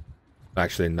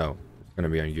 Actually, no. It's gonna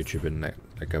be on YouTube in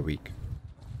like a week.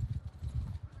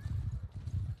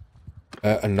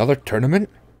 Another tournament?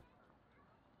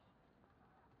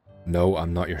 No,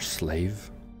 I'm not your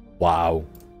slave. Wow.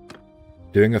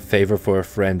 Doing a favor for a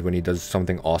friend when he does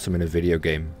something awesome in a video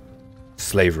game.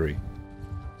 Slavery.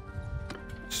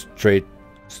 Straight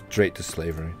to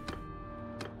slavery.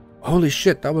 Holy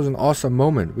shit, that was an awesome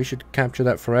moment. We should capture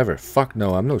that forever. Fuck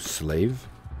no, I'm no slave.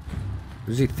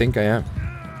 Who does he think I am?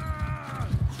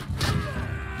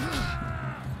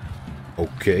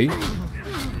 Okay.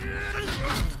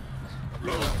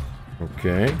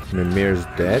 Okay, Mimir's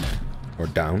dead. Or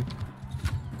down.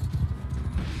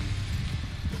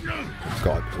 Oh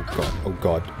god, oh god, oh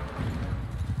god.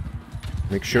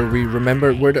 Make sure we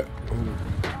remember where to... Oh.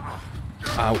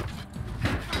 Ow.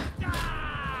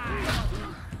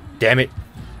 Damn it.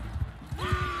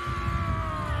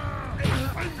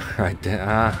 I did...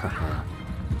 Ah ha ha.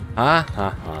 Ah ha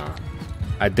ha.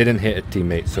 I didn't hit a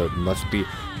teammate, so it must be...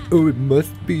 Oh, it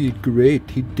must be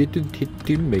great. He didn't hit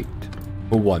teammate.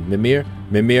 Who won? Mimir?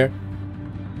 Mimir?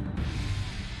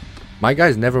 My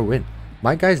guys never win.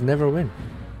 My guys never win.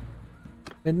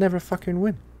 They never fucking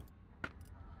win.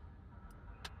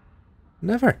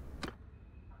 Never.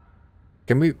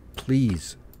 Can we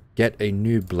please get a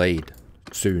new blade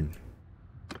soon?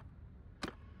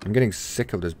 I'm getting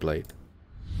sick of this blade.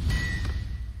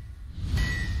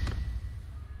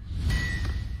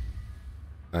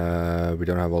 We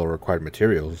don't have all the required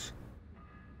materials.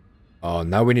 Oh,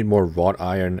 now we need more wrought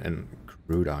iron and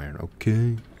crude iron.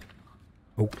 Okay.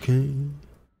 Okay.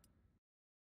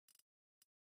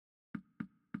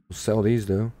 We'll sell these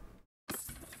though.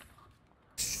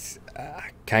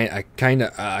 I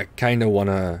kinda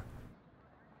wanna...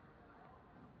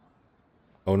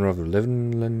 Owner of the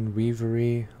Liveland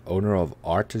Weavery. Owner of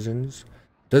Artisans.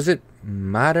 Does it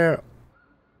matter?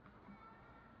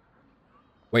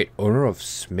 Wait, owner of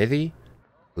Smithy,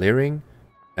 Clearing,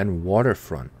 and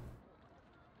Waterfront.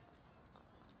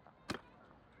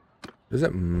 Does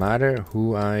it matter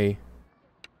who I...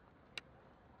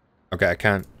 Okay, I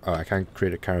can't... Oh, I can't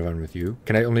create a caravan with you.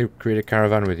 Can I only create a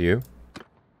caravan with you?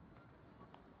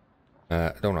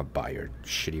 I don't want to buy your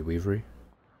shitty weavery.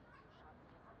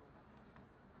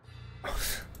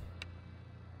 It's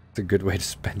a good way to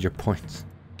spend your points.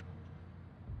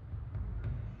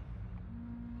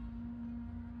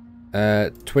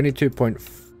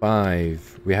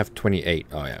 22.5. We have 28.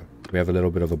 Oh yeah, we have a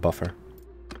little bit of a buffer.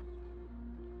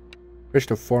 Wish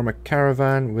to form a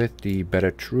caravan with the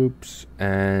better troops,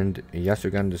 and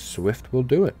Yasugan the Swift will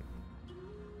do it.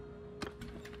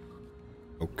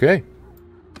 Okay.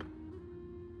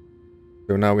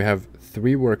 So now we have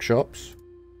 3 workshops.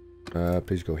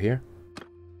 Please go here.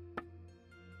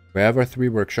 We have our 3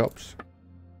 workshops.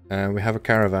 And we have a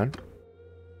caravan.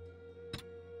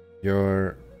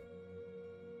 Your...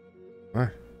 What?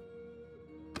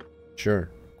 Sure.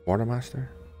 Quartermaster?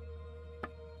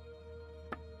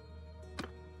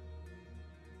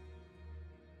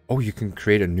 Oh, you can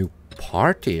create a new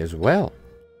party as well.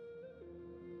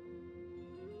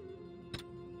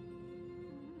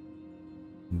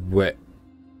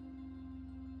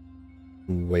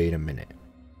 Wait a minute.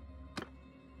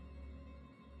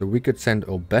 So we could send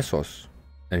Obesos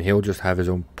and he'll just have his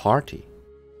own party.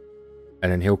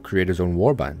 And then he'll create his own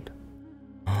warband.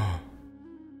 Oh.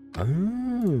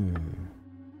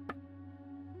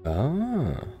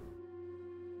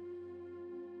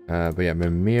 But yeah,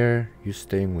 Mimir, you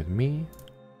staying with me.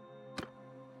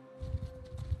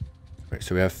 Right,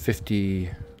 so we have 50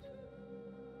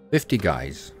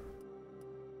 guys.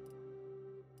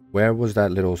 Where was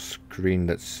that little screen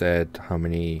that said how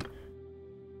many?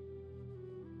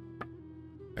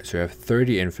 Right, so we have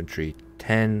 30 infantry,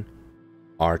 10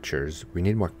 archers. We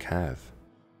need more cav.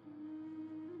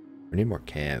 We need more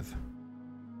cav.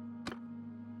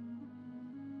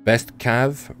 Best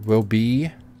cav will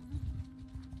be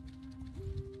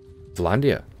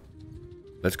Vlandia.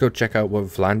 Let's go check out what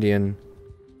Vlandian...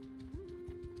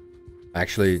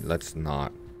 Actually, let's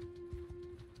not.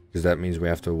 Because that means we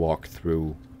have to walk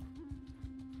through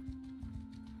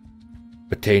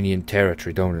Batanian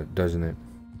territory, doesn't it?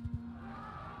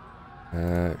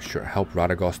 Sure, help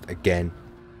Radagost again.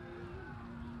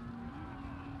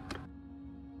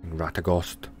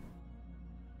 Radagost.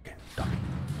 Again, dummy.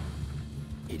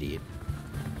 Idiot.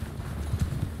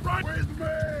 Right with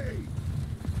me!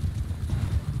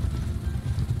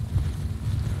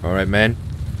 Alright, men.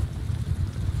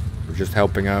 We're just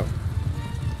helping out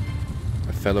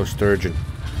a fellow sturgeon.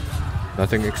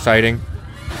 Nothing exciting.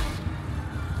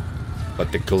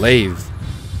 But the glaive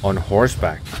on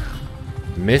horseback.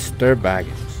 Mr.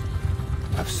 Baggins.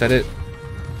 I've said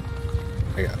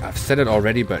it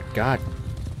already, but god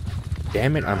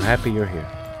damn it, I'm happy you're here.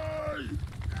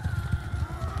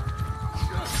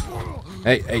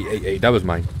 Hey, that was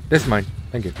mine. This is mine.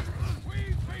 Thank you.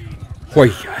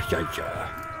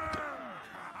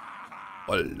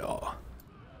 Allah.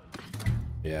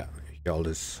 Yeah,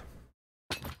 Hjaldis.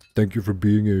 Thank you for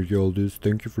being here, Hjaldis.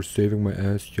 Thank you for saving my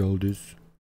ass, Hjaldis.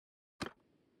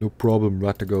 No problem,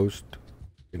 Rataghost.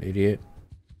 An idiot.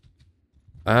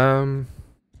 I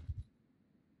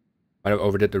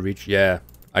overdid the reach. Yeah,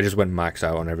 I just went max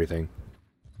out on everything.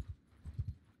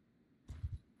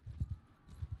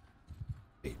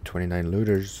 29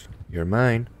 looters. You're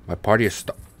mine. My party is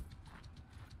stuck.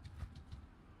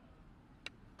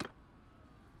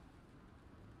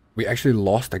 We actually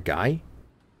lost a guy?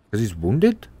 Because he's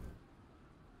wounded?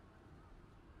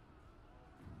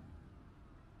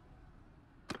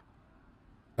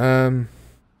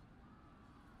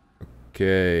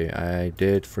 Okay, I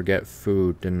did forget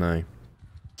food, didn't I?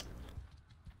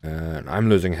 I'm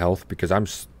losing health because I'm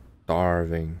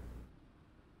starving.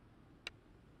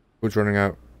 Food's running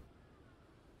out.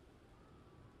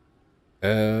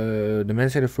 The men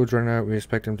say the food's running out. We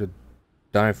expect them to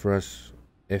die for us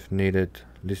if needed.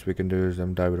 Least we can do is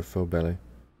them die with a full belly.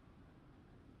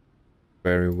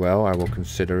 Very well, I will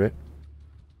consider it.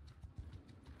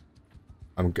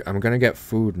 I'm gonna get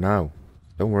food now.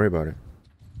 Don't worry about it.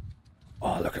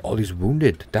 Oh, look at all these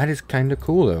wounded. That is kind of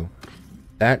cool, though.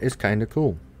 That is kind of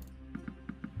cool.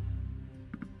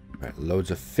 Right, loads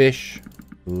of fish,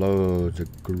 loads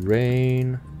of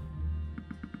grain,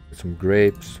 some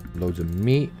grapes, loads of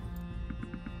meat,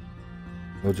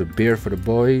 loads of beer for the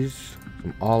boys,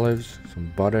 some olives,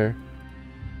 some butter,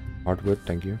 hardwood,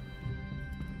 thank you.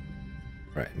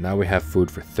 Right, now we have food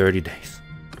for 30 days.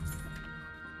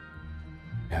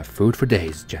 We have food for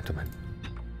days, gentlemen.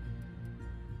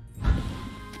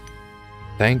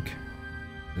 Thank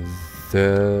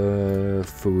the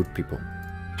food people.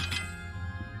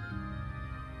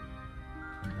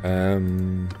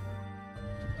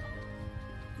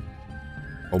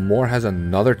 Omor has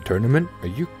another tournament? Are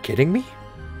you kidding me?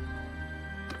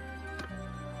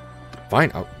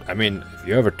 Fine, I mean, if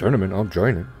you have a tournament, I'll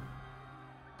join it.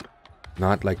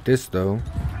 Not like this, though.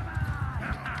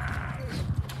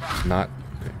 Not...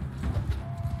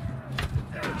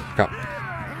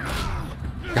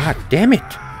 God damn it!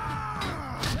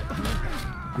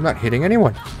 I'm not hitting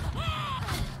anyone.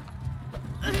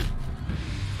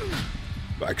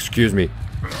 Excuse me.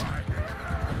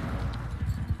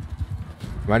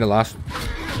 Am I the last?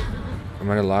 Am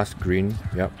I the last green?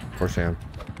 Yep, of course I am.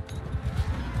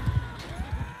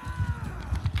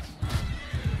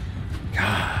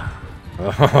 God.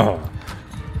 Oh.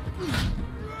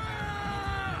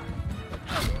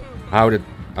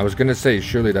 I was gonna say,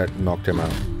 surely that knocked him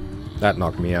out. That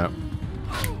knocked me out.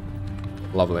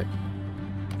 Lovely.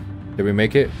 Did we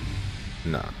make it?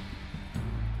 Nah.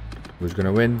 Who's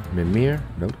gonna win? Mimir?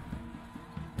 Nope.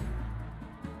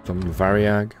 Some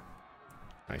Variag.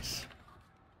 Nice.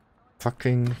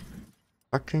 Fucking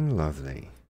lovely.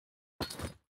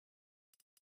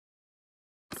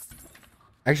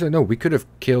 Actually, no, we could have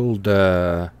killed,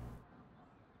 we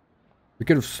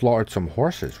could have slaughtered some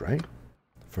horses, right?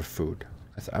 For food.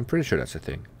 I'm pretty sure that's a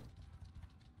thing.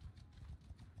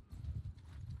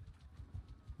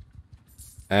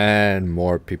 And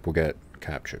more people get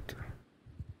captured.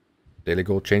 Daily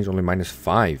gold change only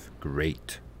 -5.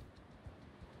 Great.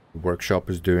 The workshop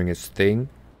is doing its thing.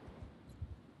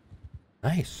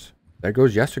 Nice. There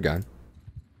goes Yasugan.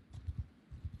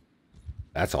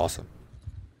 That's awesome.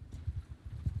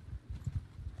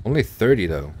 Only 30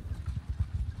 though.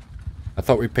 I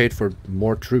thought we paid for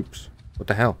more troops. What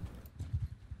the hell?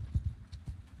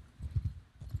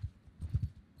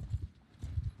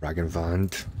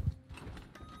 Dragonvand.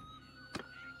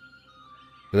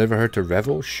 Deliver her to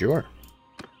Revel? Sure.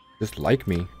 Just like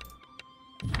me.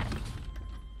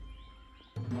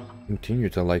 Continue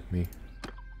to like me.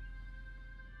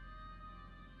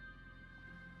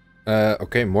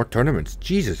 Okay, more tournaments.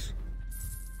 Jesus.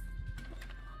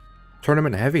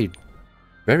 Tournament heavy.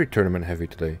 Very tournament heavy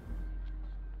today.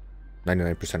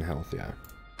 99% health, yeah.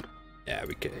 Yeah,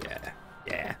 we can,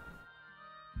 yeah.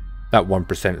 That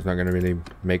 1% is not going to really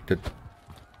make the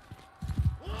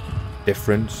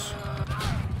difference.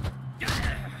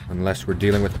 Unless we're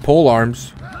dealing with pole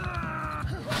arms.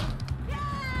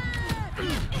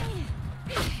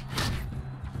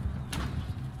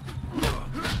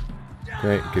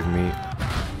 Okay, give me...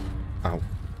 Ow.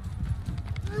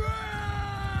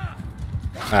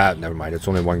 Ah, never mind. It's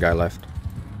only one guy left.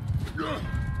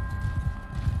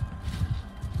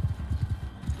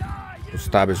 We'll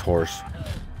stab his horse.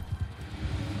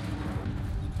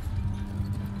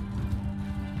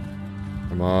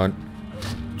 Come on.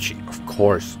 Gee, of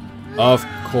course. Of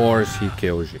course he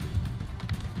kills you.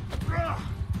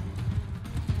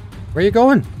 Where are you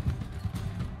going?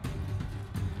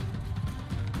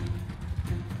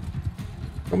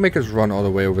 Don't make us run all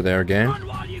the way over there again. Run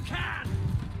while you can.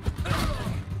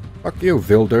 Fuck you,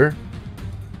 Vilder.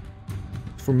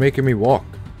 It's for making me walk,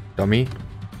 dummy.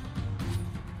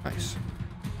 Nice.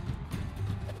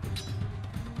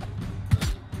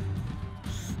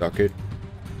 Suck it.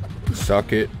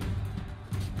 Suck it.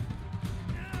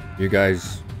 You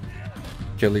guys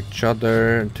kill each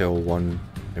other until one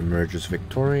emerges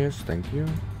victorious. Thank you.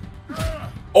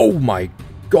 Oh my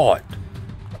god.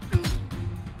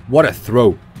 What a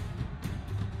throw.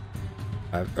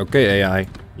 Okay, AI.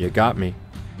 You got me.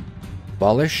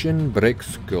 Abolition break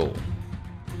skull.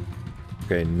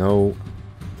 Okay, no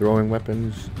throwing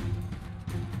weapons.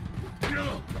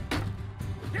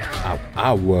 Ow,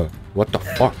 ow. What the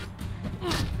fuck?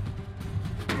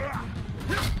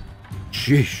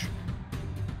 Sheesh.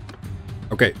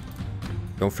 Okay.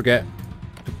 Don't forget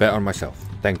to bet on myself.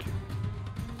 Thank you.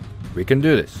 We can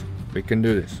do this. We can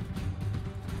do this.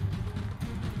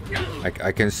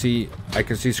 I can see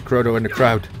Scroto in the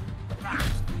crowd.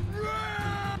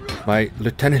 My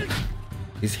lieutenant.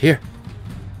 He's here.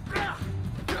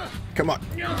 Come on.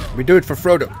 We do it for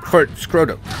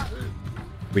Scroto.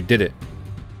 We did it.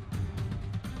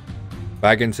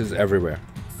 Baggins is everywhere.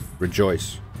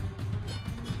 Rejoice.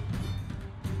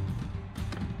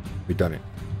 We done it.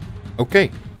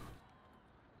 Okay.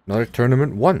 Another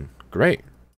tournament won. Great.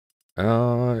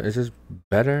 Is this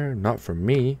better? Not for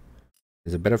me.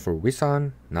 Is it better for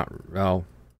Wisan? Not well.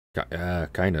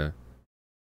 Kinda.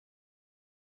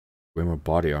 Way more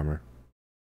body armor.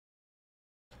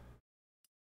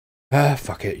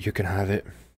 Fuck it. You can have it.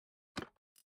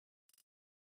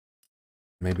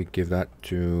 Maybe give that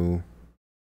to...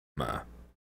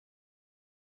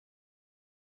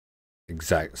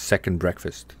 Exact. Second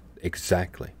breakfast.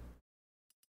 Exactly.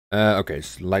 Okay,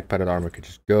 so light padded armor could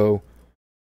just go.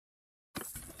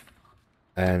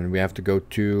 And we have to go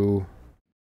to...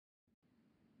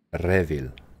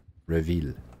 Reville.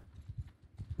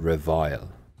 Revile.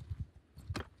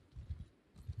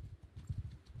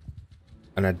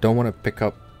 And I don't want to pick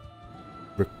up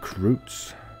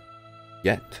recruits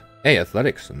yet. Hey,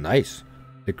 athletics, nice.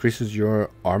 Decreases your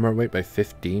armor weight by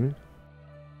 15.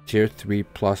 Tier 3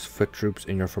 plus foot troops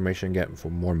in your formation get for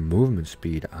more movement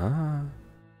speed. Ah.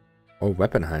 Or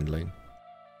weapon handling.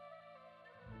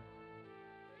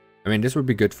 I mean, this would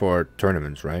be good for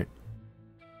tournaments, right?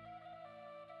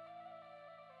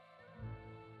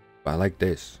 But I like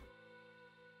this.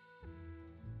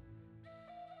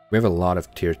 We have a lot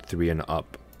of tier 3 and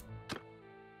up.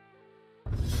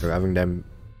 So having them...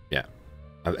 Yeah.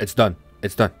 It's done.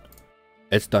 It's done.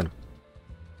 It's done.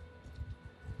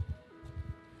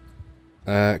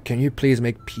 Can you please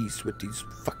make peace with these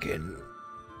fucking...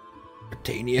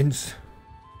 Britannians?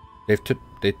 They've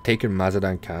taken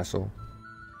Mazadan Castle.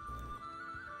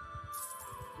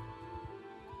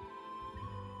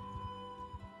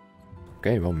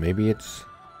 Okay, well maybe it's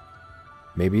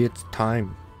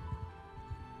time.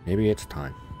 Maybe it's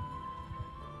time.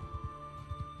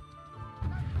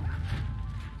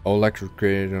 Oleg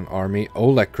created an army.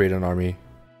 Oleg created an army.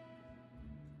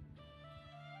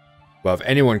 Well, if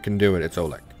anyone can do it, it's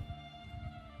Oleg.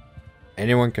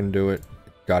 Anyone can do it.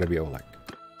 It's gotta be Oleg.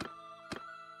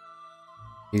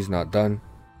 He's not done.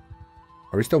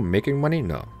 Are we still making money?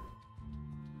 No.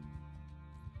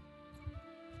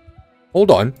 Hold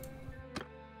on.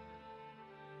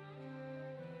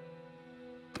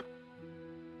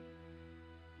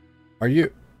 Are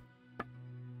you...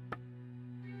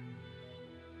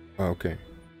 Oh, okay.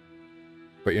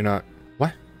 But you're not...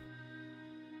 What?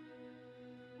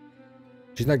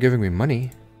 She's not giving me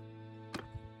money.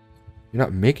 You're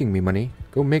not making me money.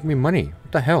 Go make me money.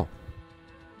 What the hell?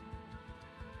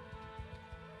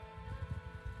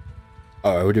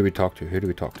 Oh, who do we talk to? Who do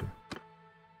we talk to?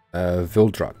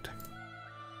 Vildrad.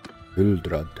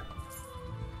 Vildrad.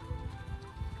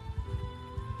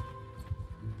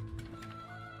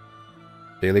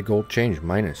 Daily gold change,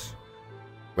 minus.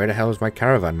 Where the hell is my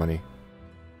caravan money?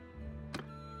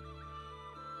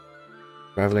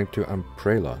 Traveling to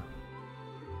Umbrella.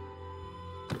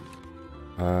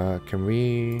 Can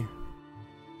we...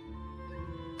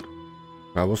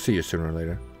 Well, we'll see you sooner or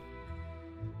later.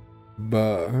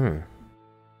 But...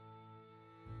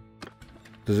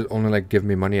 Does it only like give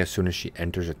me money as soon as she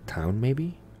enters a town,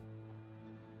 maybe?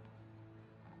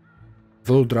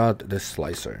 Vildrad the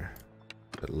Slicer.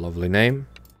 A lovely name.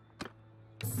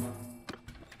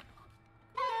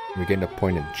 We gained a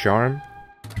point in charm.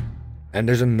 And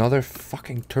there's another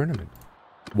fucking tournament.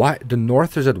 Why? The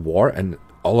north is at war and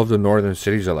all of the northern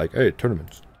cities are like, hey,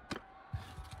 tournaments.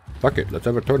 Fuck it, let's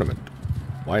have a tournament.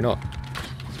 Why not?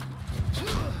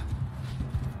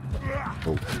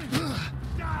 Oh.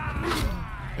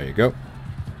 There you go.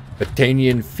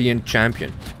 Britannian Fiend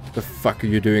Champion. What the fuck are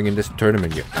you doing in this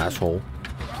tournament, you asshole?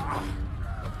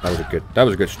 That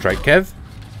was a good strike, Kev.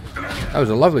 That was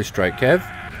a lovely strike, Kev.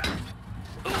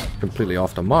 Completely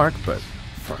off the mark, but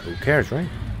who cares, right?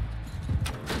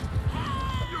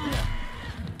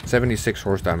 76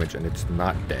 horse damage and it's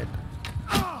not dead.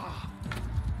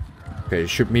 Okay,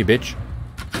 shoot me, bitch.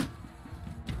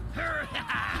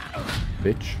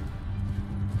 Bitch.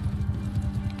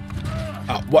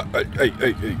 Oh, what? Hey.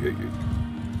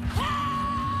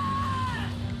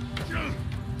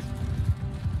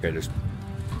 Okay, there's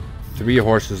 3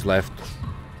 horses left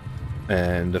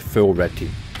and the full red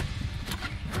team.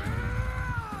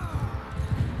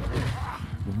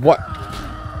 What?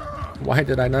 Why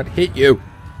did I not hit you?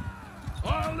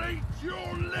 I'll eat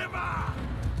your liver.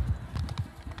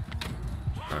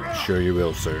 I'm sure you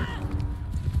will, sir.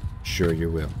 Sure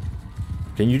you will.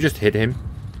 Can you just hit him?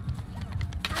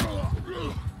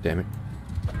 Damn it.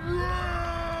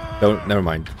 Don't, never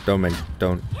mind.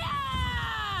 Don't.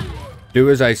 Do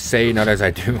as I say, not as I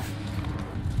do.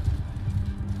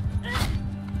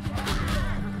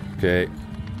 Okay.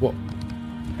 What?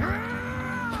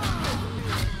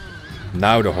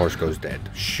 Now the horse goes dead.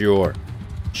 Sure.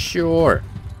 Sure.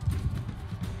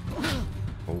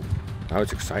 Oh, now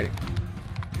it's exciting.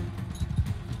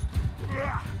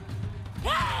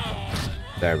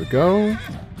 There we go.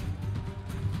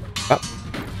 Up.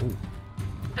 Ooh.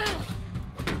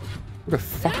 Who the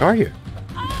fuck are you?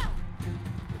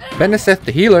 Beneseth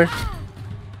the healer.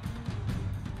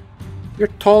 You're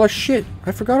tall as shit.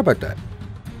 I forgot about that.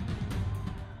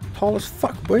 Tall as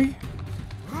fuck, boy.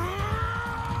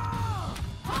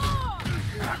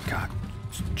 Oh, God.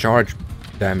 Charge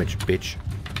damage, bitch.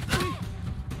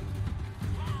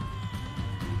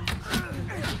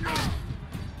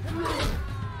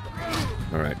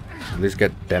 Alright. At least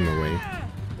get them away.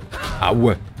 Ow.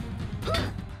 What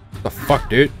the fuck,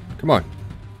 dude? Come on.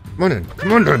 Come on then.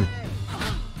 Come on then.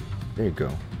 There you go.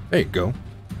 There you go.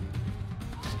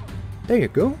 There you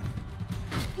go.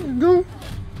 There you go.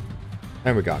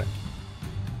 And we got it.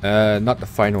 Not the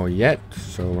final yet,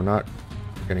 so we're not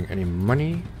getting any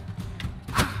money.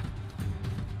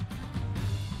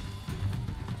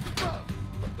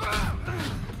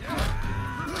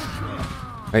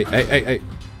 Hey.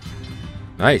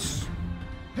 Nice.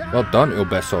 Well done,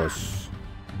 Ilbesos.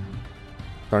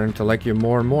 Starting to like you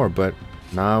more and more, but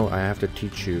now I have to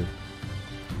teach you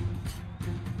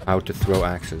how to throw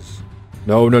axes.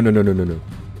 No. There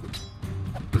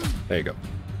you go.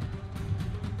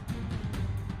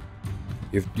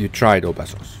 You tried,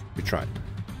 Obesos. You tried.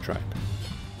 Tried.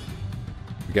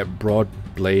 You get broad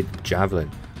blade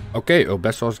javelin. Okay,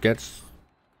 Obesos gets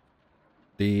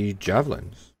the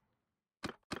javelins.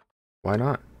 Why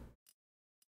not?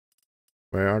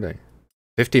 Where are they?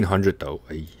 1500 though.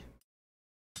 Ay.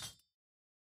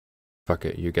 Fuck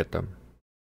it, you get them.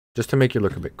 Just to make you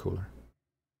look a bit cooler.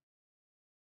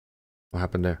 What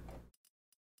happened there?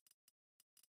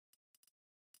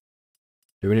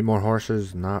 Do we need more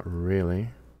horses? Not really.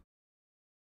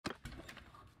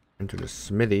 Into the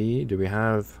smithy. Do we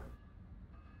have...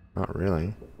 Not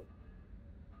really.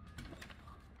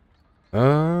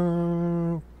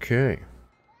 Okay.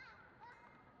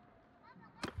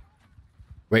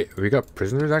 Wait, we got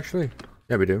prisoners actually?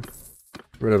 Yeah, we do. Get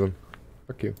rid of them.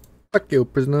 Fuck you. Fuck you,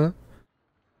 prisoner.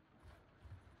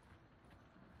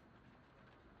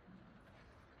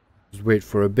 Just wait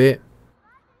for a bit.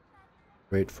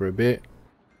 Wait for a bit.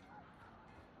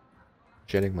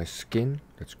 Shedding my skin.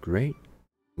 That's great.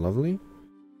 Lovely.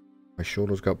 My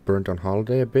shoulders got burnt on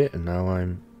holiday a bit, and now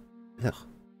I'm... Ugh.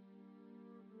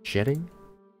 Shedding.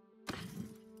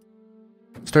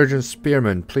 Sturgeon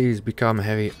Spearman, please become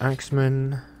Heavy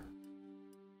Axeman.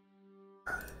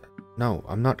 No,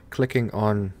 I'm not clicking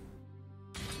on...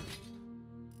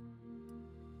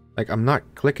 Like, I'm not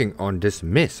clicking on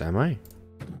dismiss, am I?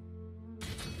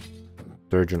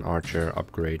 Sturgeon Archer,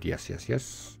 upgrade, yes, yes,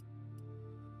 yes.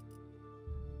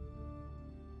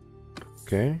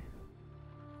 Okay.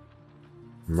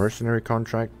 Mercenary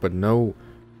contract, but no...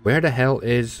 Where the hell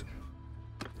is...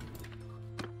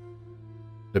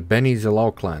 The Beni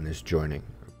Zalal clan is joining.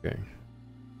 Okay.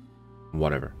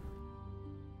 Whatever.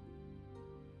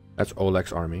 That's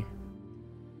Oleg's army.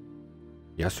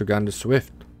 Yasugan the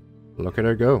Swift. Look at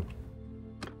her go.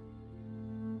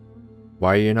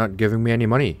 Why are you not giving me any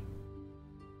money?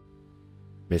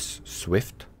 Miss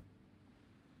Swift?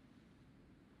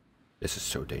 This is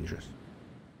so dangerous.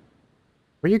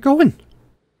 Where are you going?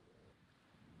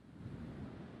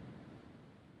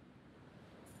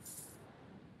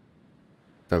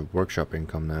 The workshop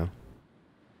income now.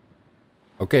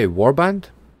 Okay, warband?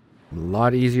 A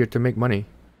lot easier to make money.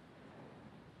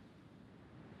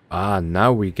 Ah,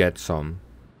 now we get some.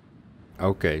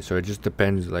 Okay, so it just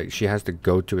depends. Like, she has to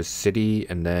go to a city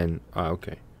and then... Ah,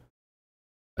 okay.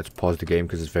 Let's pause the game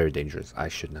because it's very dangerous. I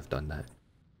shouldn't have done that.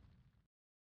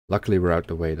 Luckily, we're out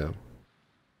the way, though.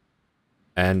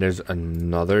 And there's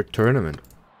another tournament.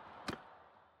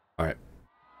 Alright.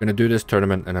 I'm gonna do this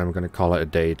tournament and I'm gonna call it a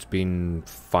day. It's been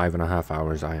 5.5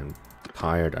 hours. I am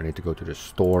tired. I need to go to the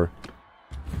store.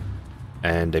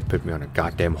 And they put me on a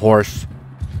goddamn horse.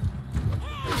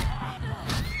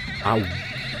 Ow.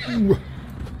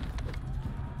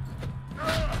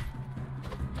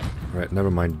 Right,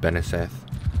 never mind Beneseth.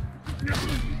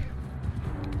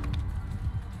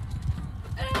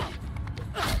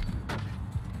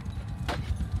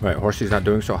 Right, horsey's not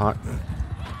doing so hot.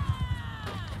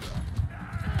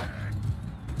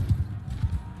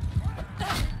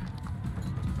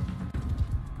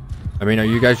 I mean, are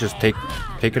you guys just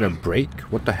taking a break?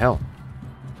 What the hell?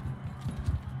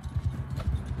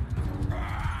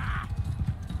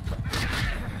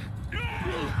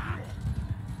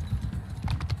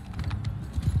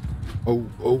 Oh,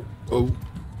 oh, oh.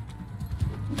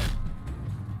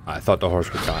 I thought the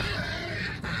horse would die.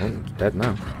 Oh, it's dead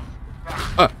now.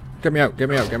 Ah! Get me out, get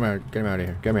me out, get me out, get me out of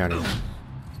here, get me out of here.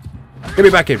 Get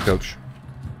me back in, coach.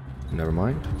 Never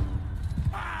mind.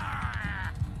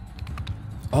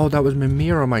 Oh, that was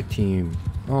Mimir on my team.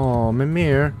 Oh,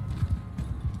 Mimir.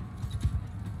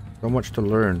 So much to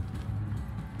learn.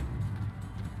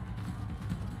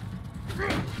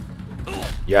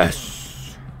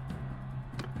 Yes.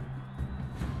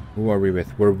 Who are we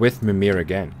with? We're with Mimir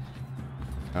again.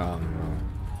 Oh no.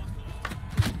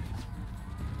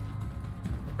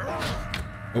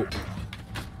 Oh.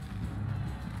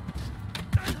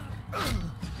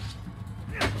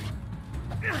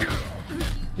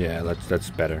 Yeah, that's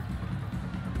better.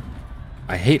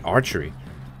 I hate archery.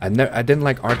 I didn't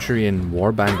like archery in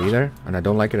Warband either, and I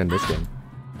don't like it in this game.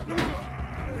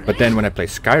 But then when I play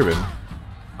Skyrim,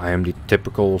 I am the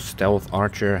typical stealth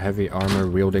archer, heavy armor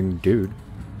wielding dude.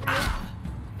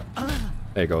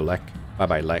 There you go, Lek. Bye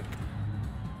bye, Lek.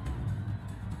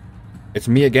 It's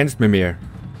me against Mimir.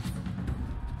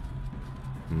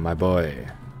 My boy.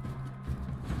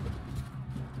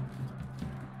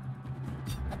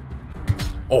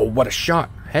 Oh, what a shot.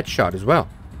 Headshot as well.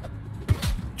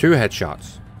 2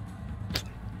 headshots.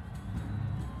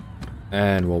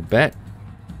 And we'll bet.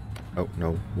 Oh,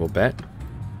 no. We'll bet.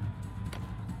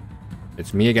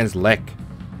 It's me against Lek.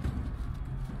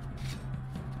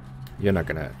 You're not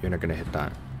gonna hit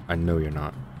that. I know you're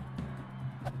not.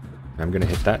 I'm gonna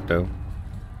hit that though.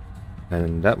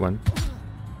 And that one.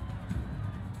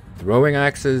 Throwing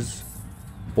axes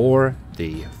for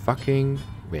the fucking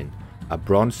win. A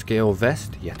bronze scale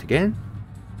vest yet again.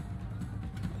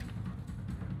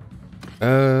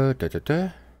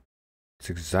 It's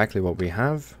exactly what we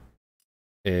have.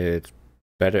 It's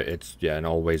better. It's, yeah, and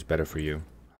always better for you.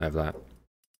 Have that.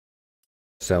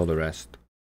 Sell the rest.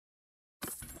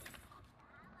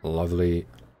 Lovely,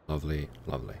 lovely,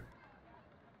 lovely.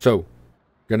 So,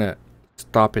 gonna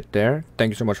stop it there. Thank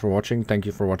you so much for watching. Thank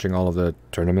you for watching all of the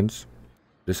tournaments.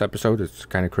 This episode, it's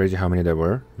kind of crazy how many there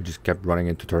were. We just kept running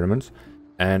into tournaments.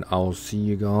 And I'll see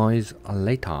you guys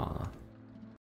later.